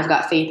 And I've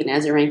got faith in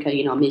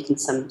Azarenka, making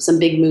some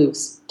big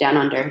moves down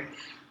under.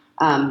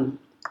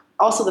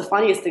 Also, the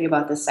funniest thing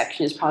about this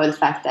section is probably the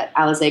fact that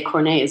Alizé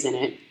Cornet is in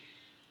it.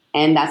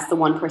 And that's the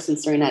one person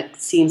Serena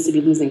seems to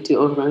be losing to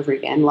over and over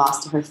again.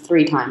 Lost to her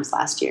 3 times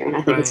last year. And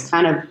I think It's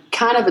kind of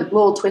a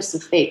little twist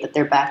of fate that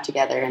they're back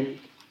together. And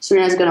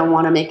Serena's going to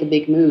want to make a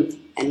big move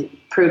and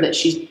prove that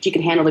she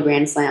can handle the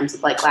Grand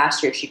Slams. Like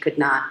last year, she could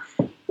not.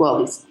 Well,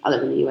 at least other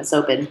than the U.S.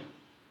 Open.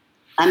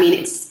 I mean,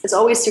 it's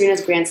always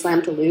Serena's Grand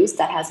Slam to lose.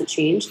 That hasn't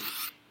changed.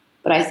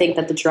 But I think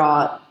that the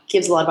draw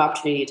gives a lot of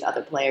opportunity to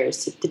other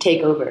players to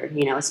take over,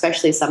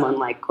 especially someone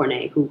like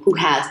Cornet who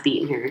has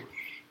beaten her.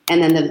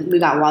 And then we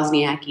got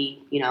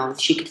Wozniacki,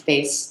 she could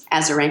face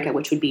Azarenka,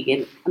 which would be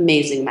an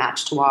amazing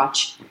match to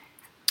watch.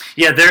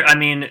 Yeah,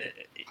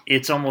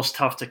 it's almost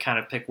tough to kind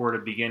of pick where to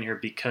begin here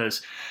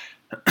because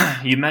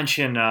you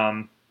mentioned,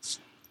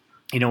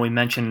 we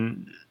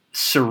mentioned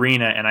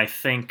Serena, and I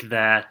think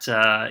that,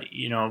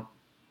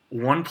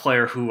 one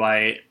player who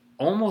I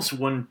almost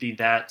wouldn't be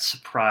that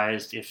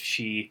surprised if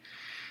she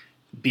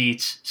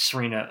beats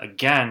Serena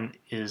again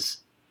is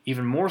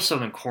even more so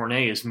than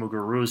Cornet is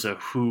Muguruza,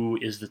 who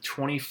is the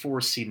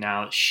 24 seed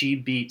now. She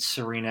beat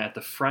Serena at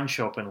the French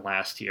Open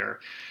last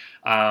year.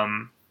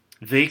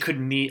 They could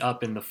meet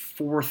up in the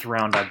 4th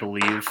round, I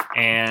believe.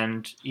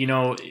 And,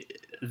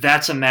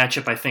 that's a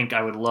matchup I think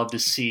I would love to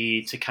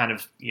see to kind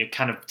of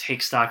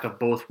take stock of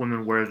both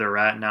women where they're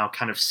at now,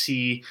 kind of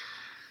see,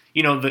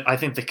 I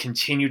think the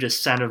continued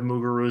ascent of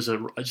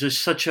Muguruza,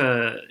 just such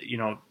a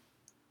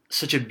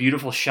such a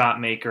beautiful shot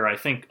maker. I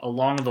think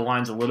along the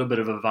lines a little bit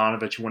of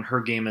Ivanovic. When her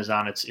game is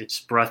on, it's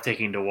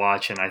breathtaking to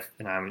watch, and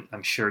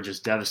I'm sure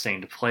just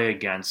devastating to play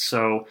against.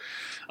 So,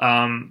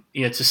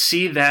 to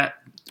see that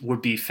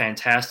would be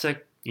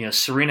fantastic.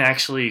 Serena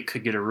actually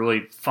could get a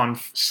really fun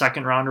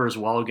second rounder as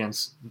well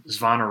against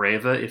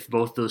Zvonareva if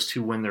both those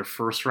two win their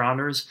first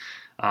rounders.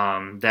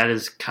 That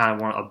is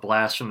kind of a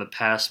blast from the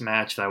past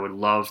match that I would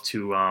love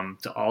to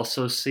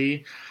also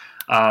see.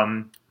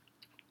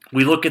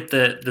 We look at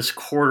this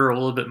quarter a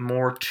little bit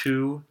more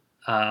too.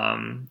 We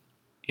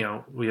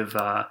have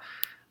the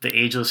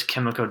ageless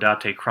Kimiko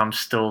Date Crum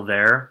still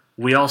there.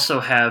 We also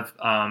have,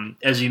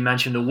 as you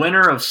mentioned, the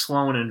winner of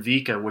Sloane and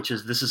Vika,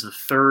 this is the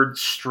third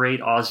straight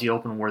Aussie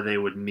Open where they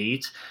would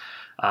meet.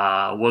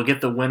 We'll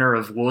get the winner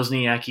of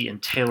Wozniacki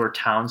and Taylor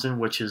Townsend,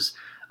 which is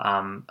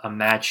a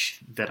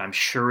match that I'm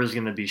sure is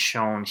going to be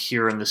shown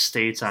here in the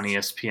States on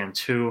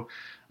ESPN2.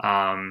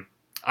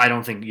 I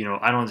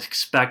don't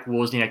expect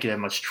Wozniacki to have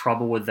much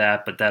trouble with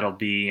that, but that'll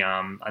be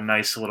a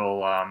nice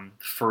little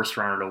first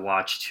rounder to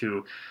watch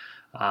too.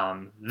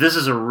 This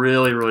is a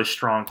really, really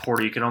strong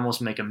quarter. You can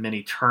almost make a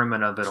mini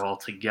tournament of it all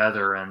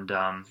together, and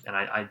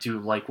I do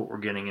like what we're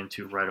getting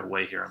into right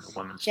away here on the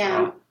women's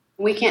draw.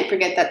 We can't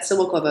forget that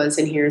Sibylkova is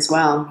in here as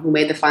well, who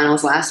made the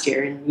finals last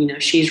year,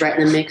 and she's right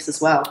in the mix as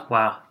well.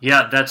 Wow,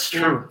 yeah, that's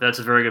true. Yeah. That's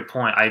a very good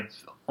point. I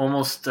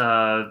almost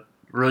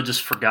really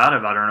just forgot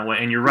about her in a way,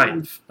 and you're right.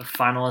 A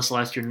finalist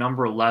last year,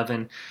 number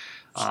 11.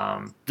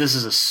 This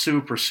is a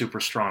super, super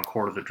strong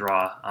quarter to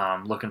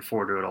draw. Looking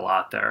forward to it a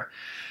lot there.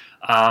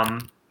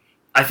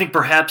 I think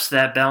perhaps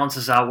that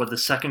balances out with the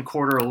second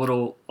quarter a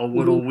little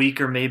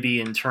weaker maybe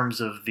in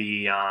terms of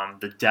the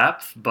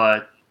depth,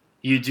 but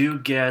you do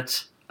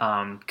get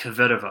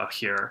Kvitova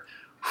here,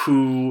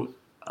 who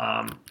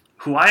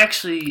I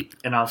actually,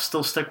 and I'll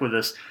still stick with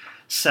this,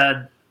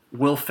 said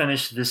will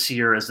finish this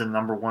year as the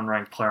number 1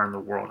 ranked player in the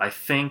world.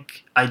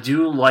 I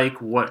do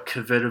like what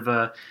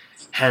Kvitova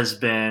has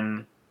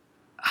been,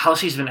 how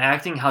she's been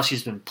acting, how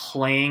she's been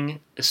playing,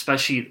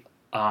 especially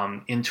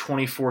in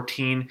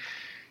 2014.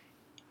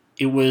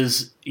 It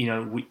was,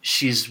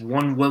 she's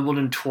won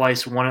Wimbledon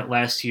twice, won it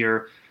last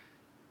year.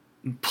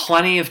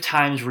 Plenty of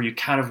times where you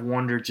kind of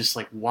wonder just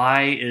like,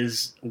 why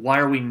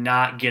are we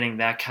not getting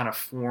that kind of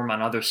form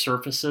on other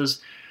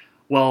surfaces?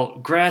 Well,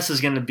 grass is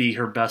going to be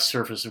her best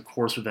surface, of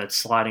course, with that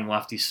sliding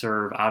lefty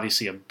serve,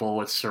 obviously a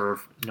bullet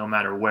serve no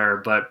matter where.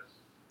 But,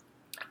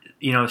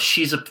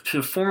 she's a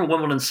former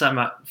Wimbledon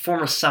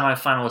former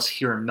semifinalist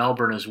here in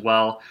Melbourne as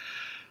well.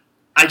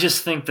 I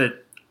just think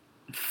that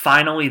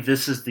finally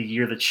this is the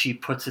year that she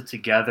puts it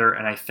together,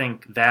 and I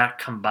think that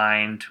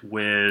combined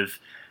with,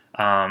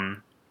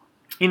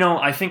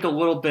 I think a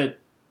little bit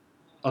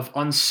of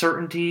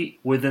uncertainty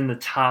within the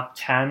top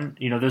 10.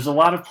 There's a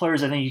lot of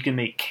players I think you can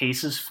make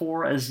cases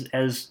for as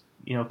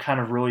kind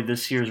of really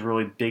this year's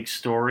really big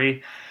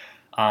story.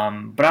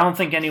 But I don't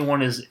think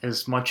anyone is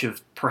as much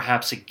of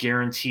perhaps a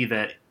guarantee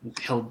that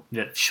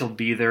she'll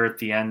be there at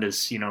the end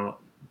as,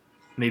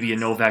 maybe a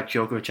Novak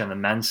Djokovic on the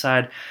men's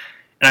side.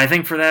 And I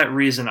think for that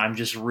reason, I'm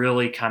just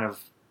really kind of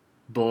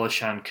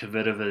bullish on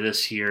Kvitova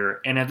this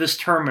year and at this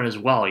tournament as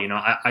well.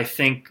 I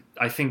think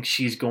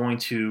she's going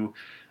to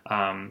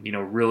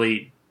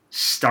really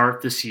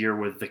start this year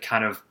with the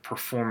kind of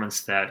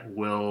performance that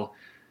will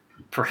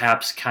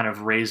perhaps kind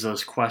of raise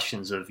those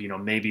questions of,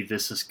 maybe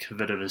this is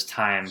Kvitova's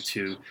time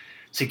to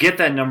get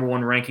that number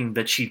 1 ranking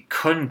that she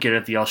couldn't get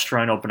at the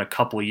Australian Open a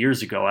couple of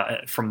years ago.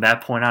 From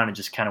that point on, it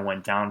just kind of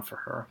went down for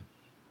her.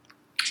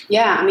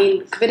 Yeah,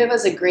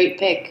 Kvitova's a great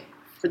pick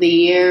for the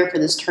year, for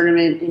this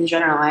tournament in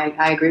general.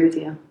 I agree with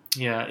you.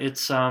 Yeah,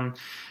 it's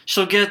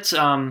she'll get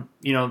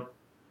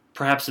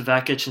perhaps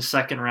Vekic in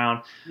second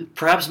round,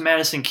 perhaps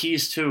Madison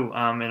Keys too. In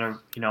a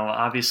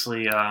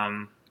obviously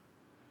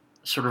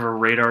sort of a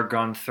radar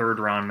gun third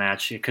round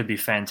match. It could be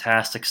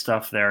fantastic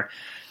stuff there.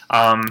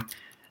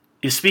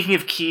 Speaking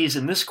of Keys,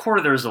 in this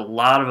quarter there's a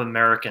lot of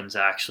Americans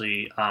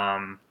actually.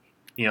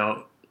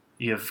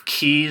 You have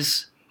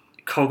Keys,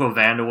 Coco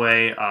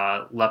Vandeweghe,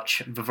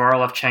 Varvara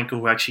Levchenko,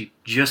 who actually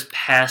just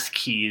passed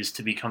Keys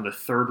to become the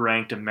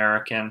third-ranked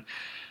American.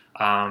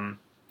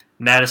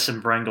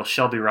 Madison Brengle,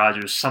 Shelby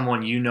Rogers,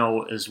 someone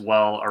as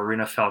well,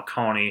 Arina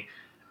Falconi.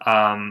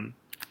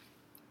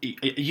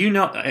 You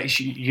know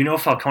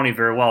Falconi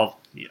very well.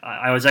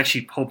 I was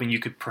actually hoping you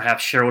could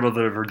perhaps share a little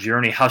bit of her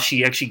journey, how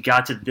she actually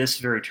got to this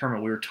very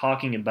tournament. We were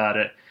talking about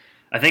it.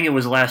 I think it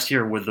was last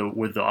year with the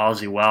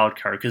Aussie wild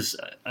card, because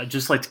I'd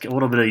just like to get a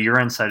little bit of your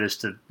insight as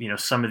to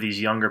some of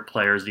these younger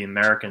players, the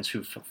Americans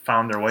who've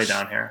found their way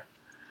down here.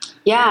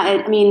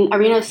 Yeah,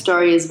 Arina's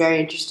story is very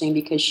interesting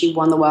because she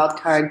won the wild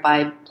card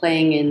by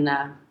playing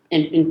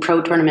in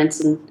pro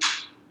tournaments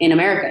in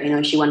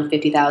America. She won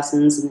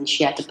 50,000s, and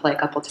she had to play a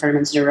couple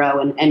tournaments in a row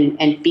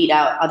and beat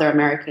out other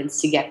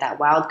Americans to get that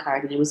wild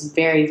card. And it was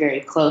very,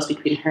 very close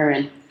between her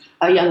and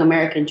a young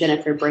American,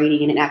 Jennifer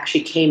Brady, and it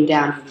actually came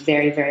down to the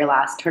very, very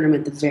last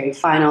tournament, the very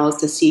finals,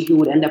 to see who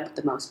would end up with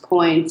the most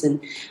points. And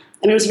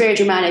it was very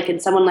dramatic.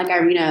 And someone like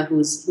Irina,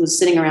 who's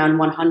sitting around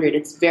 100,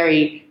 it's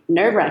very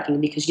nerve-wracking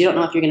because you don't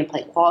know if you're going to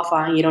play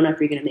qualifying. You don't know if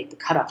you're going to make the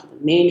cutoff of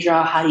the main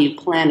draw. How do you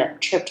plan a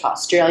trip to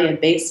Australia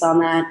based on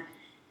that?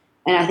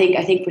 And I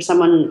think for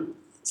someone,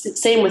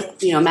 same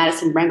with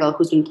Madison Brengel,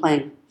 who's been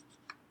playing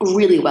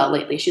really well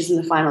lately. She's in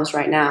the finals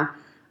right now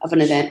of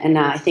an event, and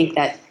I think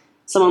that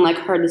someone like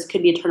her, this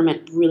could be a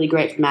tournament really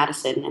great for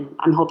Madison. And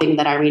I'm hoping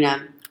that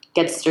Irina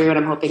gets through, and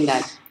I'm hoping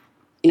that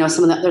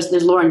some of the,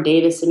 there's Lauren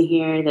Davis in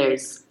here.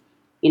 There's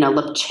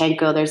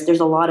Lipchenko. There's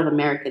a lot of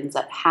Americans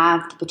that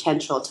have the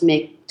potential to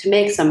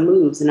make some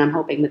moves, and I'm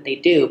hoping that they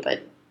do.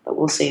 But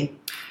we'll see.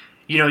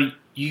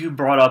 You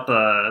brought up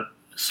a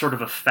sort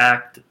of a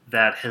fact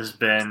that has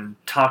been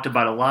talked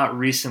about a lot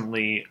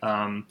recently.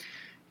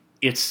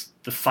 It's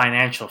the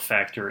financial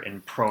factor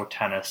in pro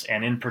tennis,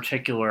 and in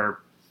particular,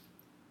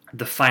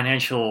 the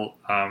financial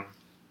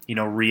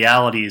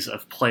realities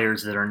of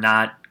players that are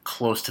not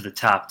close to the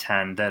top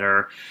 10, that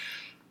are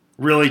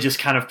really just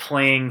kind of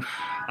playing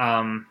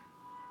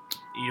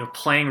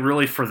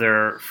really for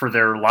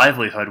their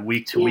livelihood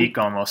week to week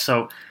almost.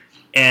 So,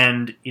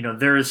 and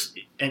there's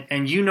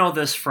and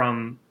this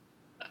from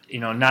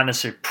not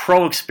necessarily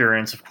pro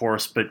experience, of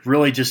course, but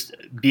really just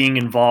being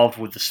involved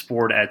with the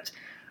sport at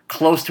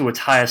close to its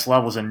highest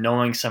levels and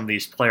knowing some of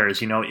these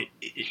players.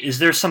 Is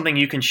there something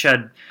you can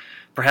shed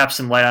perhaps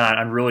some light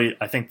on really,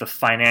 I think, the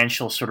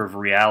financial sort of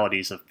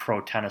realities of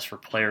pro tennis for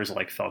players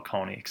like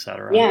Falconi, et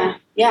cetera? Yeah.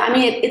 I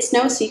mean, it's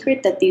no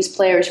secret that these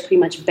players pretty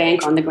much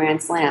bank on the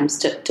Grand Slams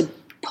to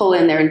pull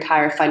in their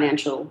entire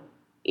financial,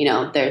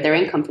 their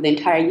income for the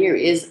entire year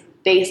is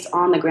based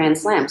on the Grand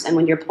Slams. And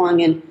when you're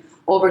pulling in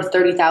over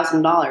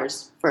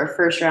 $30,000 for a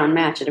first-round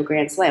match at a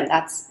Grand Slam,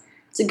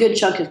 it's a good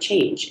chunk of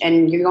change.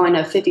 And you're going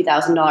to a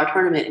 $50,000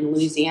 tournament in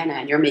Louisiana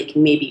and you're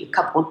making maybe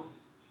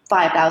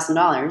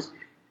 $5,000.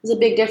 Is a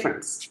big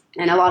difference.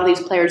 And a lot of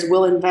these players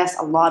will invest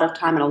a lot of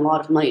time and a lot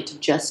of money to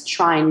just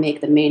try and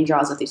make the main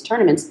draws of these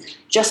tournaments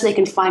just so they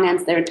can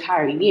finance their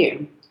entire year.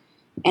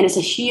 And it's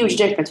a huge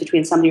difference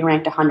between somebody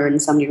ranked 100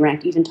 and somebody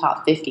ranked even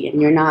top 50.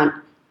 And you're not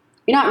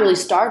really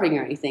starving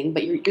or anything,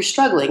 but you're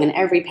struggling, and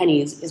every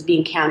penny is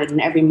being counted, and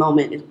every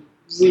moment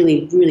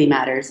really, really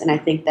matters. And I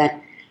think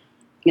that,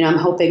 I'm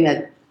hoping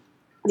that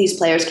these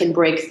players can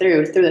break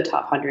through the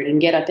top 100 and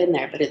get up in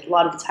there. But a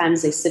lot of the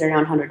times they sit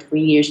around 100 for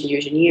years and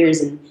years and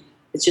years, and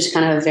it's just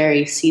kind of a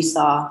very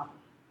seesaw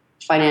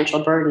financial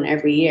burden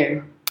every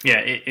year. Yeah,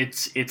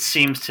 it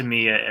seems to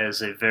me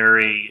as a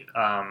very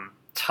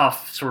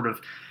tough sort of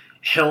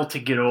hill to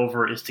get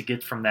over, is to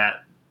get from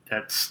that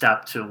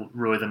step to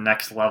really the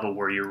next level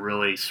where you're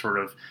really sort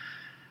of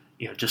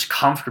just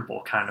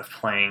comfortable kind of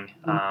playing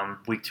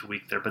week to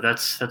week there. But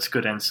that's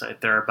good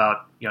insight there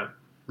about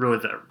really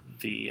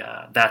the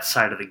that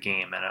side of the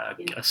game, and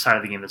a side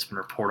of the game that's been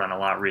reported on a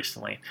lot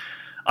recently.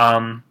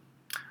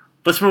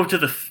 Let's move to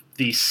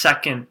the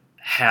second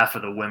half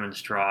of the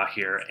women's draw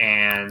here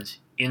and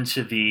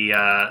into the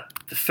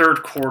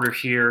third quarter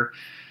here,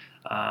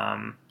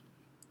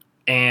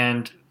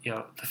 and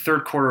the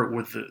third quarter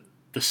with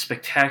the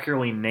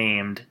spectacularly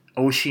named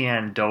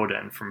Oceane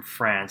Dodin from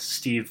France.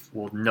 Steve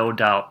will no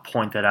doubt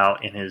point that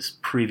out in his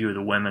preview of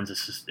the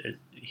women's.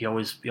 He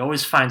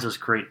always finds those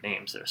great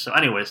names there. So,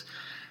 anyways,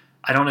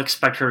 I don't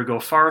expect her to go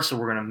far, so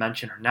we're going to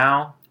mention her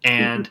now.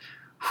 And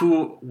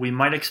who we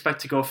might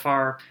expect to go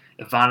far: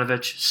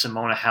 Ivanovic,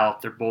 Simona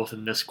Halep. They're both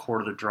in this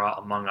quarter of the draw,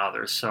 among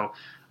others. So,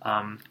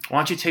 why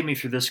don't you take me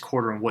through this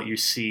quarter and what you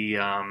see,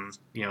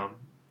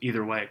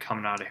 either way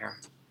coming out of here?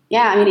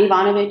 Yeah, I mean,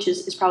 Ivanovic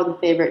is probably the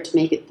favorite to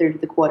make it through to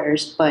the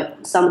quarters,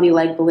 but somebody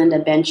like Belinda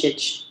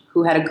Bencic,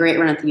 who had a great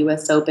run at the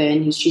U.S.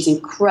 Open, she's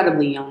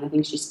incredibly young. I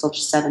think she's still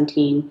just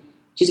 17.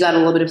 She's got a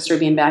little bit of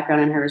Serbian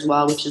background in her as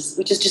well, which is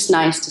just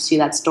nice to see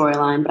that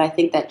storyline. But I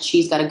think that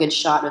she's got a good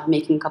shot of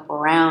making a couple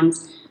of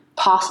rounds,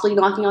 possibly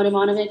knocking out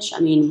Ivanovic.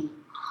 I mean,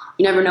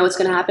 you never know what's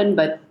going to happen,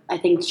 but I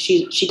think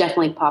she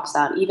definitely pops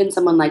out. Even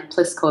someone like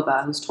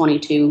Pliskova, who's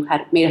 22,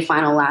 had made a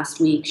final last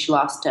week. She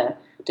lost to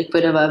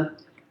Kvitova.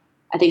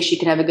 I think she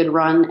could have a good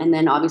run. And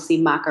then obviously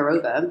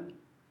Makarova,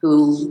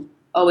 who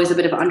always a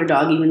bit of an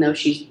underdog, even though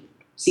she's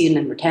season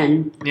number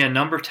 10. Yeah,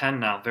 number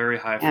 10 now, very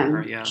high for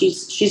her. Yeah,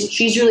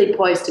 she's really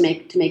poised to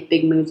make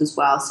big moves as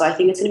well. So I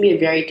think it's going to be a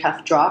very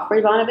tough draw for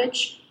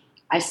Ivanovic.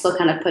 I still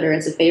kind of put her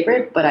as a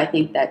favorite, but I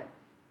think that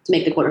to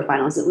make the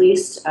quarterfinals at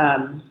least.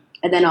 And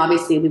then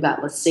obviously we've got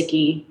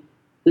Lisicki,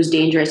 who's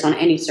dangerous on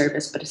any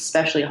surface, but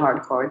especially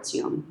hard courts.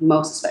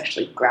 Most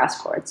especially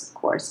grass courts, of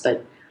course,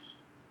 But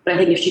I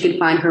think if she can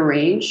find her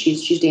range,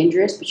 she's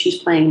dangerous. But she's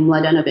playing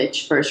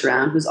Mladenovic first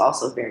round, who's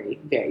also very,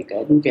 very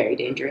good and very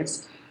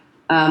dangerous.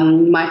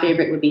 My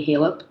favorite would be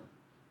Halep,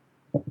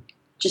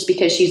 just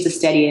because she's the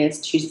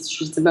steadiest.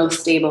 She's the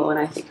most stable, and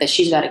I think that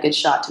she's got a good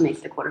shot to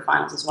make the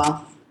quarterfinals as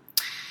well.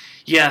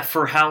 Yeah,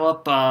 for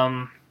Halep,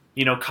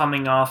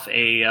 coming off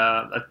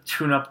a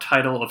tune-up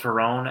title of her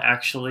own,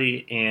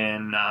 actually,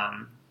 in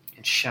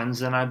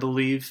Shenzhen, I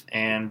believe,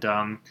 and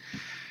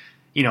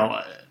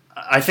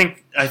I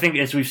think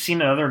as we've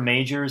seen in other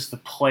majors, the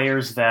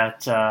players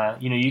that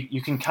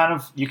you can kind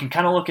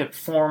of look at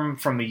form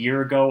from a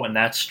year ago, and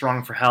that's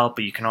strong for Halep,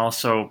 but you can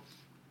also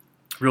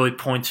really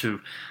point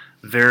to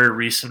very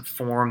recent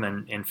form,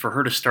 and for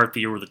her to start the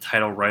year with the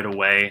title right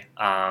away,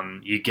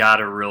 you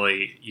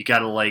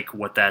gotta like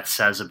what that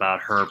says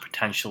about her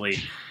potentially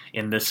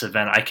in this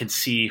event. I can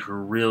see her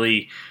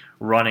really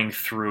running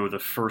through the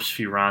first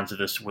few rounds of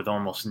this with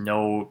almost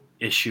no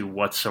issue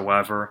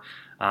whatsoever.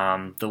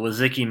 The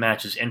Lisicki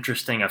match is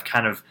interesting. I've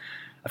kind of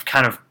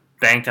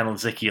banked on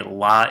Lisicki a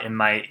lot in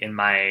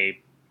my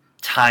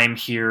time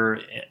here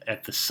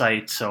at the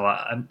site, so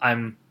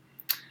I'm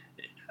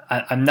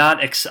not.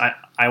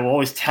 I will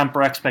always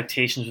temper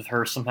expectations with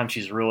her. Sometimes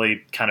she's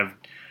really kind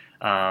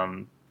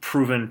of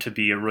proven to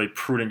be a really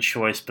prudent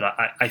choice, but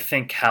I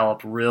think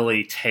Halep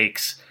really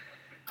takes.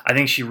 I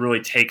think she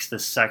really takes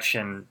this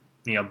section,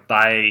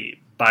 by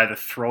the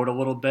throat a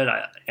little bit,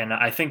 and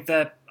I think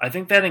that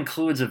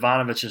includes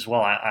Ivanovic as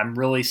well. I'm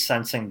really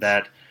sensing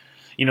that,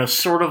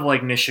 sort of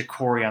like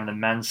Nishikori on the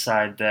men's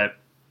side,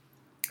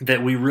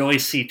 that we really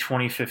see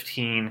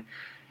 2015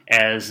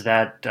 as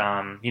that,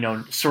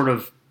 sort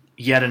of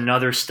yet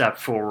another step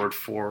forward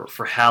for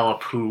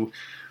Halep, who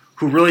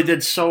really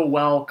did so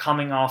well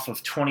coming off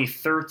of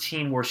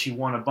 2013, where she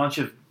won a bunch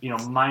of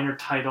minor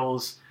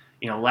titles.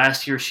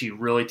 Last year she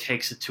really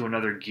takes it to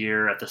another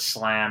gear at the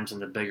slams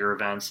and the bigger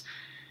events.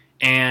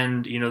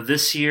 And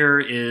this year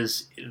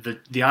is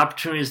the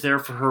opportunity is there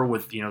for her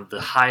with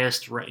the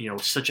highest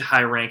such a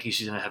high ranking.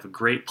 She's going to have a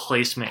great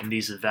placement in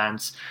these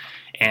events,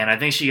 and I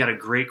think she got a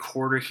great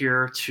quarter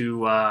here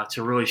to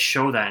really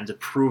show that and to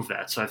prove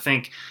that. So I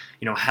think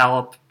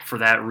Halep, for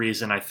that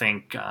reason, I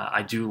think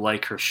I do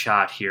like her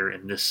shot here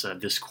in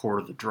this quarter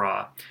of the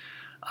draw.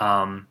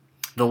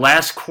 The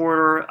last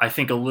quarter, I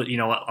think a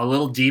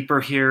little deeper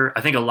here.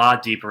 I think a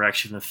lot deeper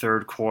actually in the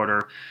third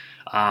quarter.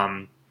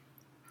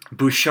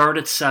 Bouchard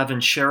at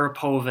 7,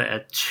 Sharapova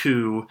at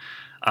 2.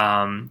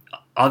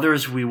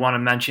 Others we want to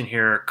mention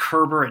here: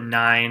 Kerber at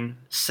 9,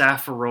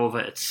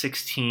 Safarova at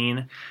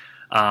 16.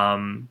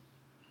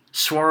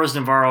 Suarez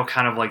Navarro,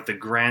 kind of like the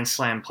Grand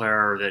Slam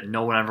player that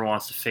no one ever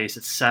wants to face,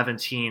 at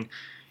 17.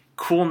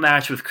 Cool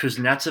match with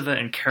Kuznetsova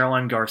and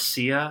Caroline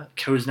Garcia.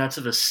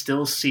 Kuznetsova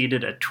still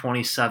seeded at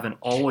 27.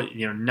 Always,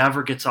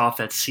 never gets off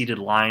that seeded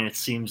line, it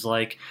seems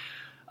like.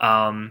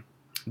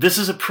 This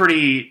is a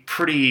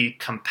pretty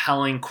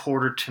compelling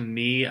quarter to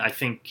me. I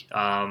think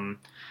I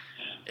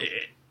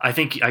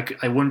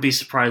wouldn't be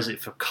surprised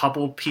if a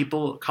couple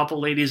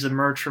ladies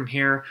emerge from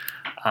here.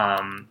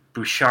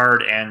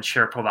 Bouchard and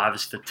Sharapova,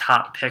 obviously the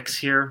top picks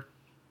here.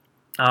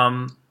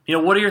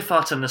 What are your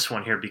thoughts on this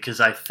one here? Because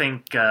I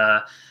think,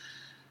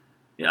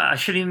 I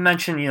should even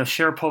mention,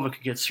 Sharapova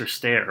could get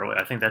Cirstea early.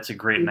 I think that's a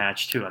great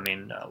match too. I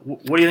mean,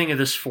 what do you think of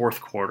this fourth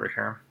quarter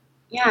here?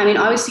 Yeah, I mean,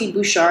 obviously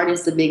Bouchard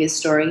is the biggest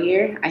story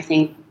here. I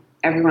think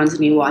everyone's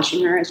going to be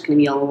watching her. It's going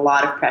to be a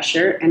lot of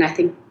pressure. And I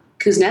think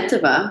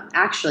Kuznetsova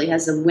actually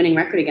has a winning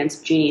record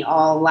against Gini.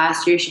 All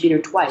last year she beat her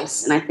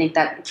twice. And I think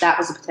that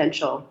was a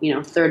potential,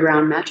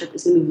 third-round matchup.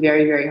 It's going to be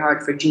very, very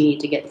hard for Gini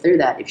to get through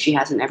that if she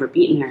hasn't ever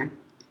beaten her.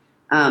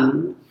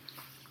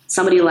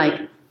 Somebody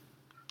like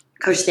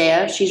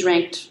Cirstea, she's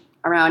ranked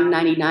around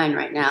 99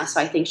 right now,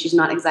 so I think she's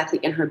not exactly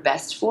in her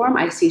best form.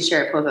 I see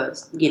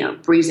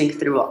Sharapova, breezing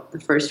through the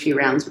first few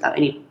rounds without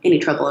any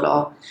trouble at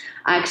all.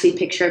 I actually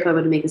picked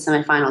Sharapova to make the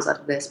semifinals out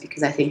of this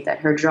because I think that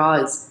her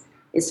draw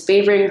is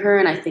favoring her,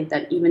 and I think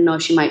that even though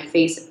she might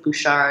face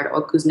Bouchard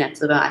or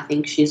Kuznetsova, I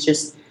think she's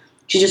just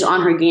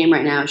on her game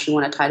right now. She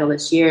won a title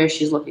this year.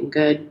 She's looking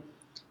good.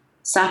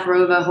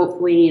 Safarova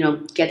hopefully,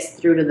 gets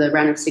through to the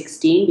round of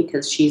 16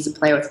 because she's a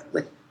player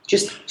with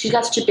she's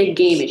got such a big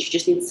game and she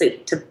just needs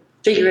to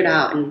figure it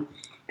out, and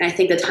I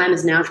think the time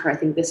is now for her. I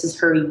think this is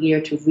her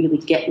year to really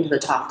get into the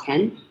top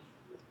 10.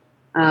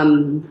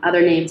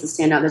 Other names that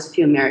stand out, there's a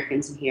few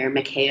Americans in here,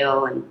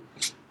 McHale, and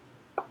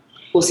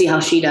we'll see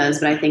how she does,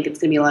 but I think it's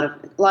going to be a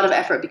lot of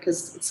effort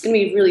because it's going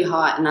to be really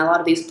hot, and a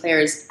lot of these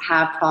players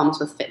have problems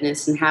with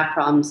fitness and have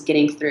problems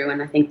getting through,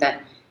 and I think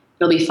that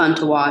it'll be fun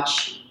to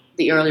watch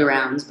the early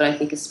rounds, but I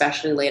think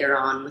especially later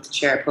on with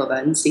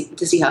Sharapova and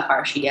to see how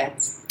far she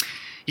gets.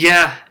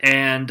 Yeah,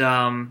 and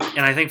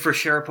I think for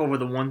Sharapova,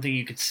 the one thing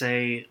you could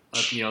say,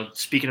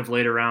 speaking of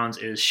later rounds,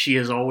 is she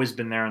has always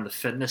been there on the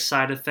fitness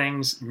side of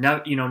things.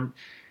 No,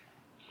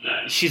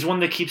 she's one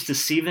that keeps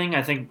deceiving.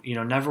 I think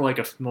never like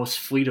a most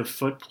fleet of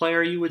foot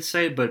player, you would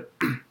say, but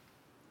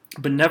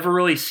never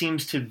really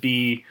seems to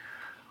be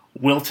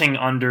wilting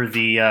under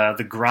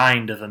the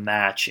grind of a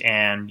match.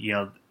 And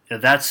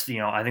that's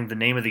I think the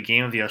name of the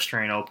game of the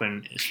Australian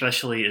Open,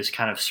 especially, is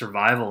kind of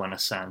survival in a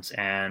sense.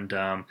 And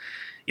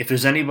if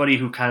there's anybody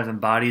who kind of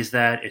embodies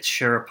that, it's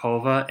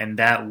Sharapova, and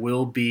that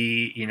will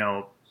be,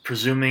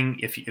 presuming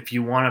if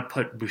you want to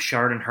put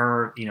Bouchard and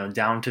her,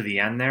 down to the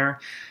end there,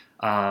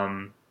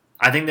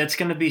 I think that's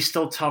going to be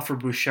still tough for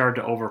Bouchard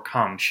to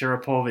overcome.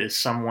 Sharapova is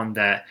someone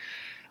that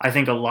I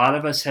think a lot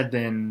of us have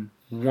been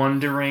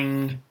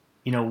wondering,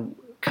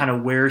 kind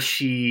of where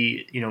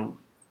she,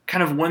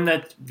 kind of when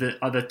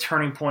the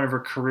turning point of her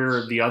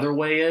career the other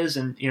way is,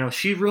 and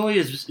she really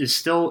is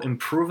still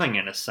improving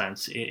in a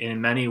sense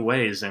in many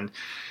ways, and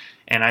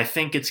I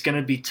think it's going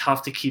to be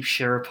tough to keep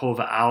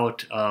Sharapova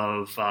out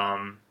of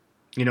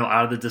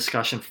out of the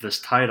discussion for this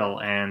title,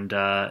 and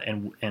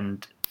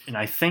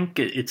I think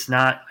it's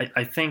not.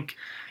 I think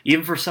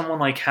even for someone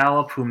like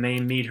Halep, who may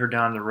meet her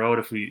down the road,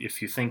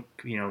 if you think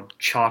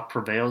chalk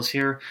prevails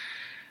here,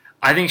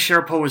 I think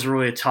Sharapova is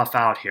really a tough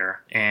out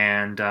here.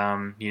 And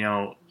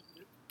a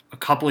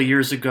couple of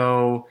years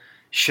ago,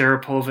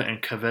 Sharapova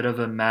and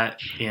Kvitova met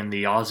in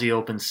the Aussie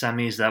Open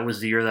semis. That was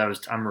the year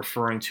I'm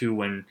referring to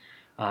when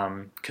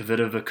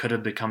Kvitova could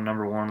have become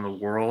number one in the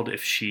world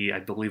if she, I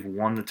believe,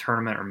 won the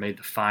tournament or made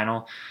the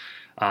final.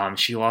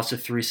 She lost a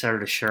 3-setter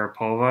to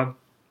Sharapova.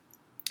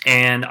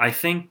 And I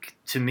think,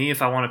 to me,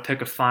 if I want to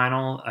pick a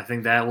final, I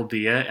think that will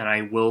be it. And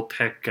I will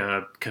pick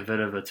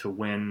Kvitova to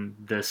win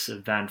this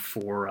event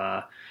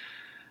for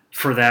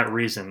that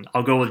reason.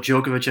 I'll go with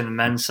Djokovic on the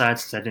men's side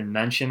since I didn't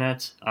mention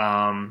it.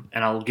 And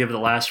I'll give the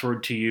last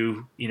word to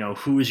you.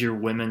 Who is your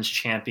women's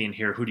champion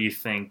here? Who do you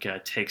think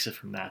takes it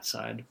from that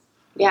side?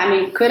 Yeah,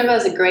 Kvitova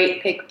is a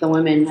great pick for the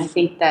women. I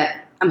think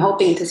that I'm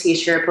hoping to see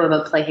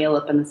Sharapova play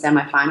Halep in the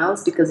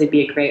semifinals because it'd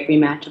be a great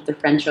rematch of the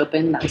French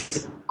Open. That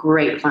was a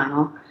great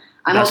final.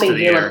 I'm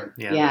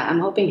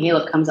hoping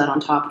Halep comes out on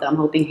top, though. I'm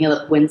hoping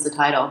Halep wins the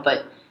title.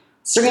 But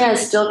Serena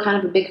is still kind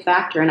of a big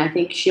factor, and I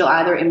think she'll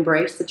either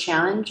embrace the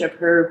challenge of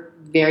her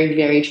very,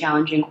 very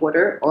challenging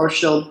quarter, or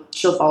she'll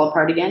fall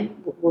apart again.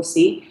 We'll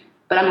see.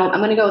 But I'm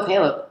going to go with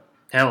Halep.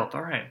 Halep,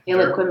 all right.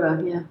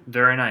 Kvitova, yeah.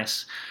 Very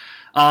nice.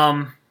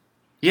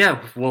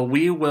 Well,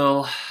 we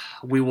will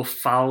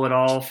follow it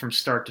all from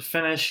start to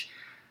finish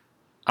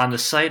on the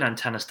site on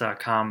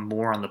tennis.com,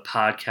 more on the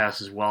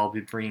podcast as well. I'll be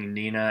bringing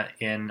Nina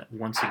in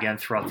once again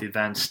throughout the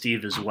event,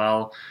 Steve as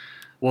well.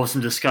 We'll have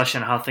some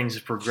discussion on how things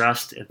have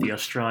progressed at the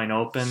Australian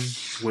Open,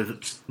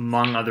 with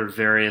among other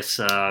various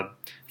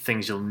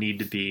things you'll need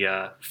to be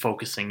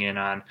focusing in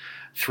on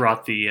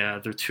throughout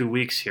the 2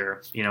 weeks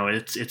here.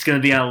 It's going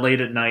to be on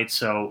late at night,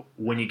 so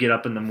when you get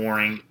up in the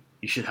morning,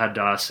 you should head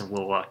to us, and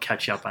we'll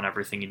catch you up on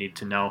everything you need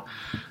to know.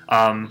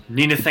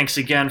 Nina, thanks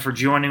again for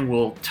joining.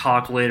 We'll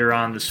talk later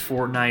on this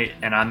fortnight,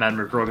 and I'm Ed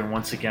McGrogan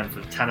once again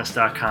for the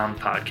Tennis.com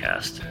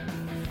podcast.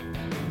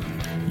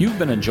 You've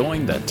been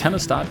enjoying the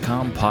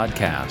Tennis.com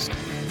podcast.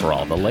 For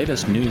all the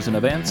latest news and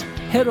events,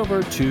 head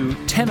over to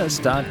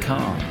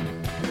Tennis.com.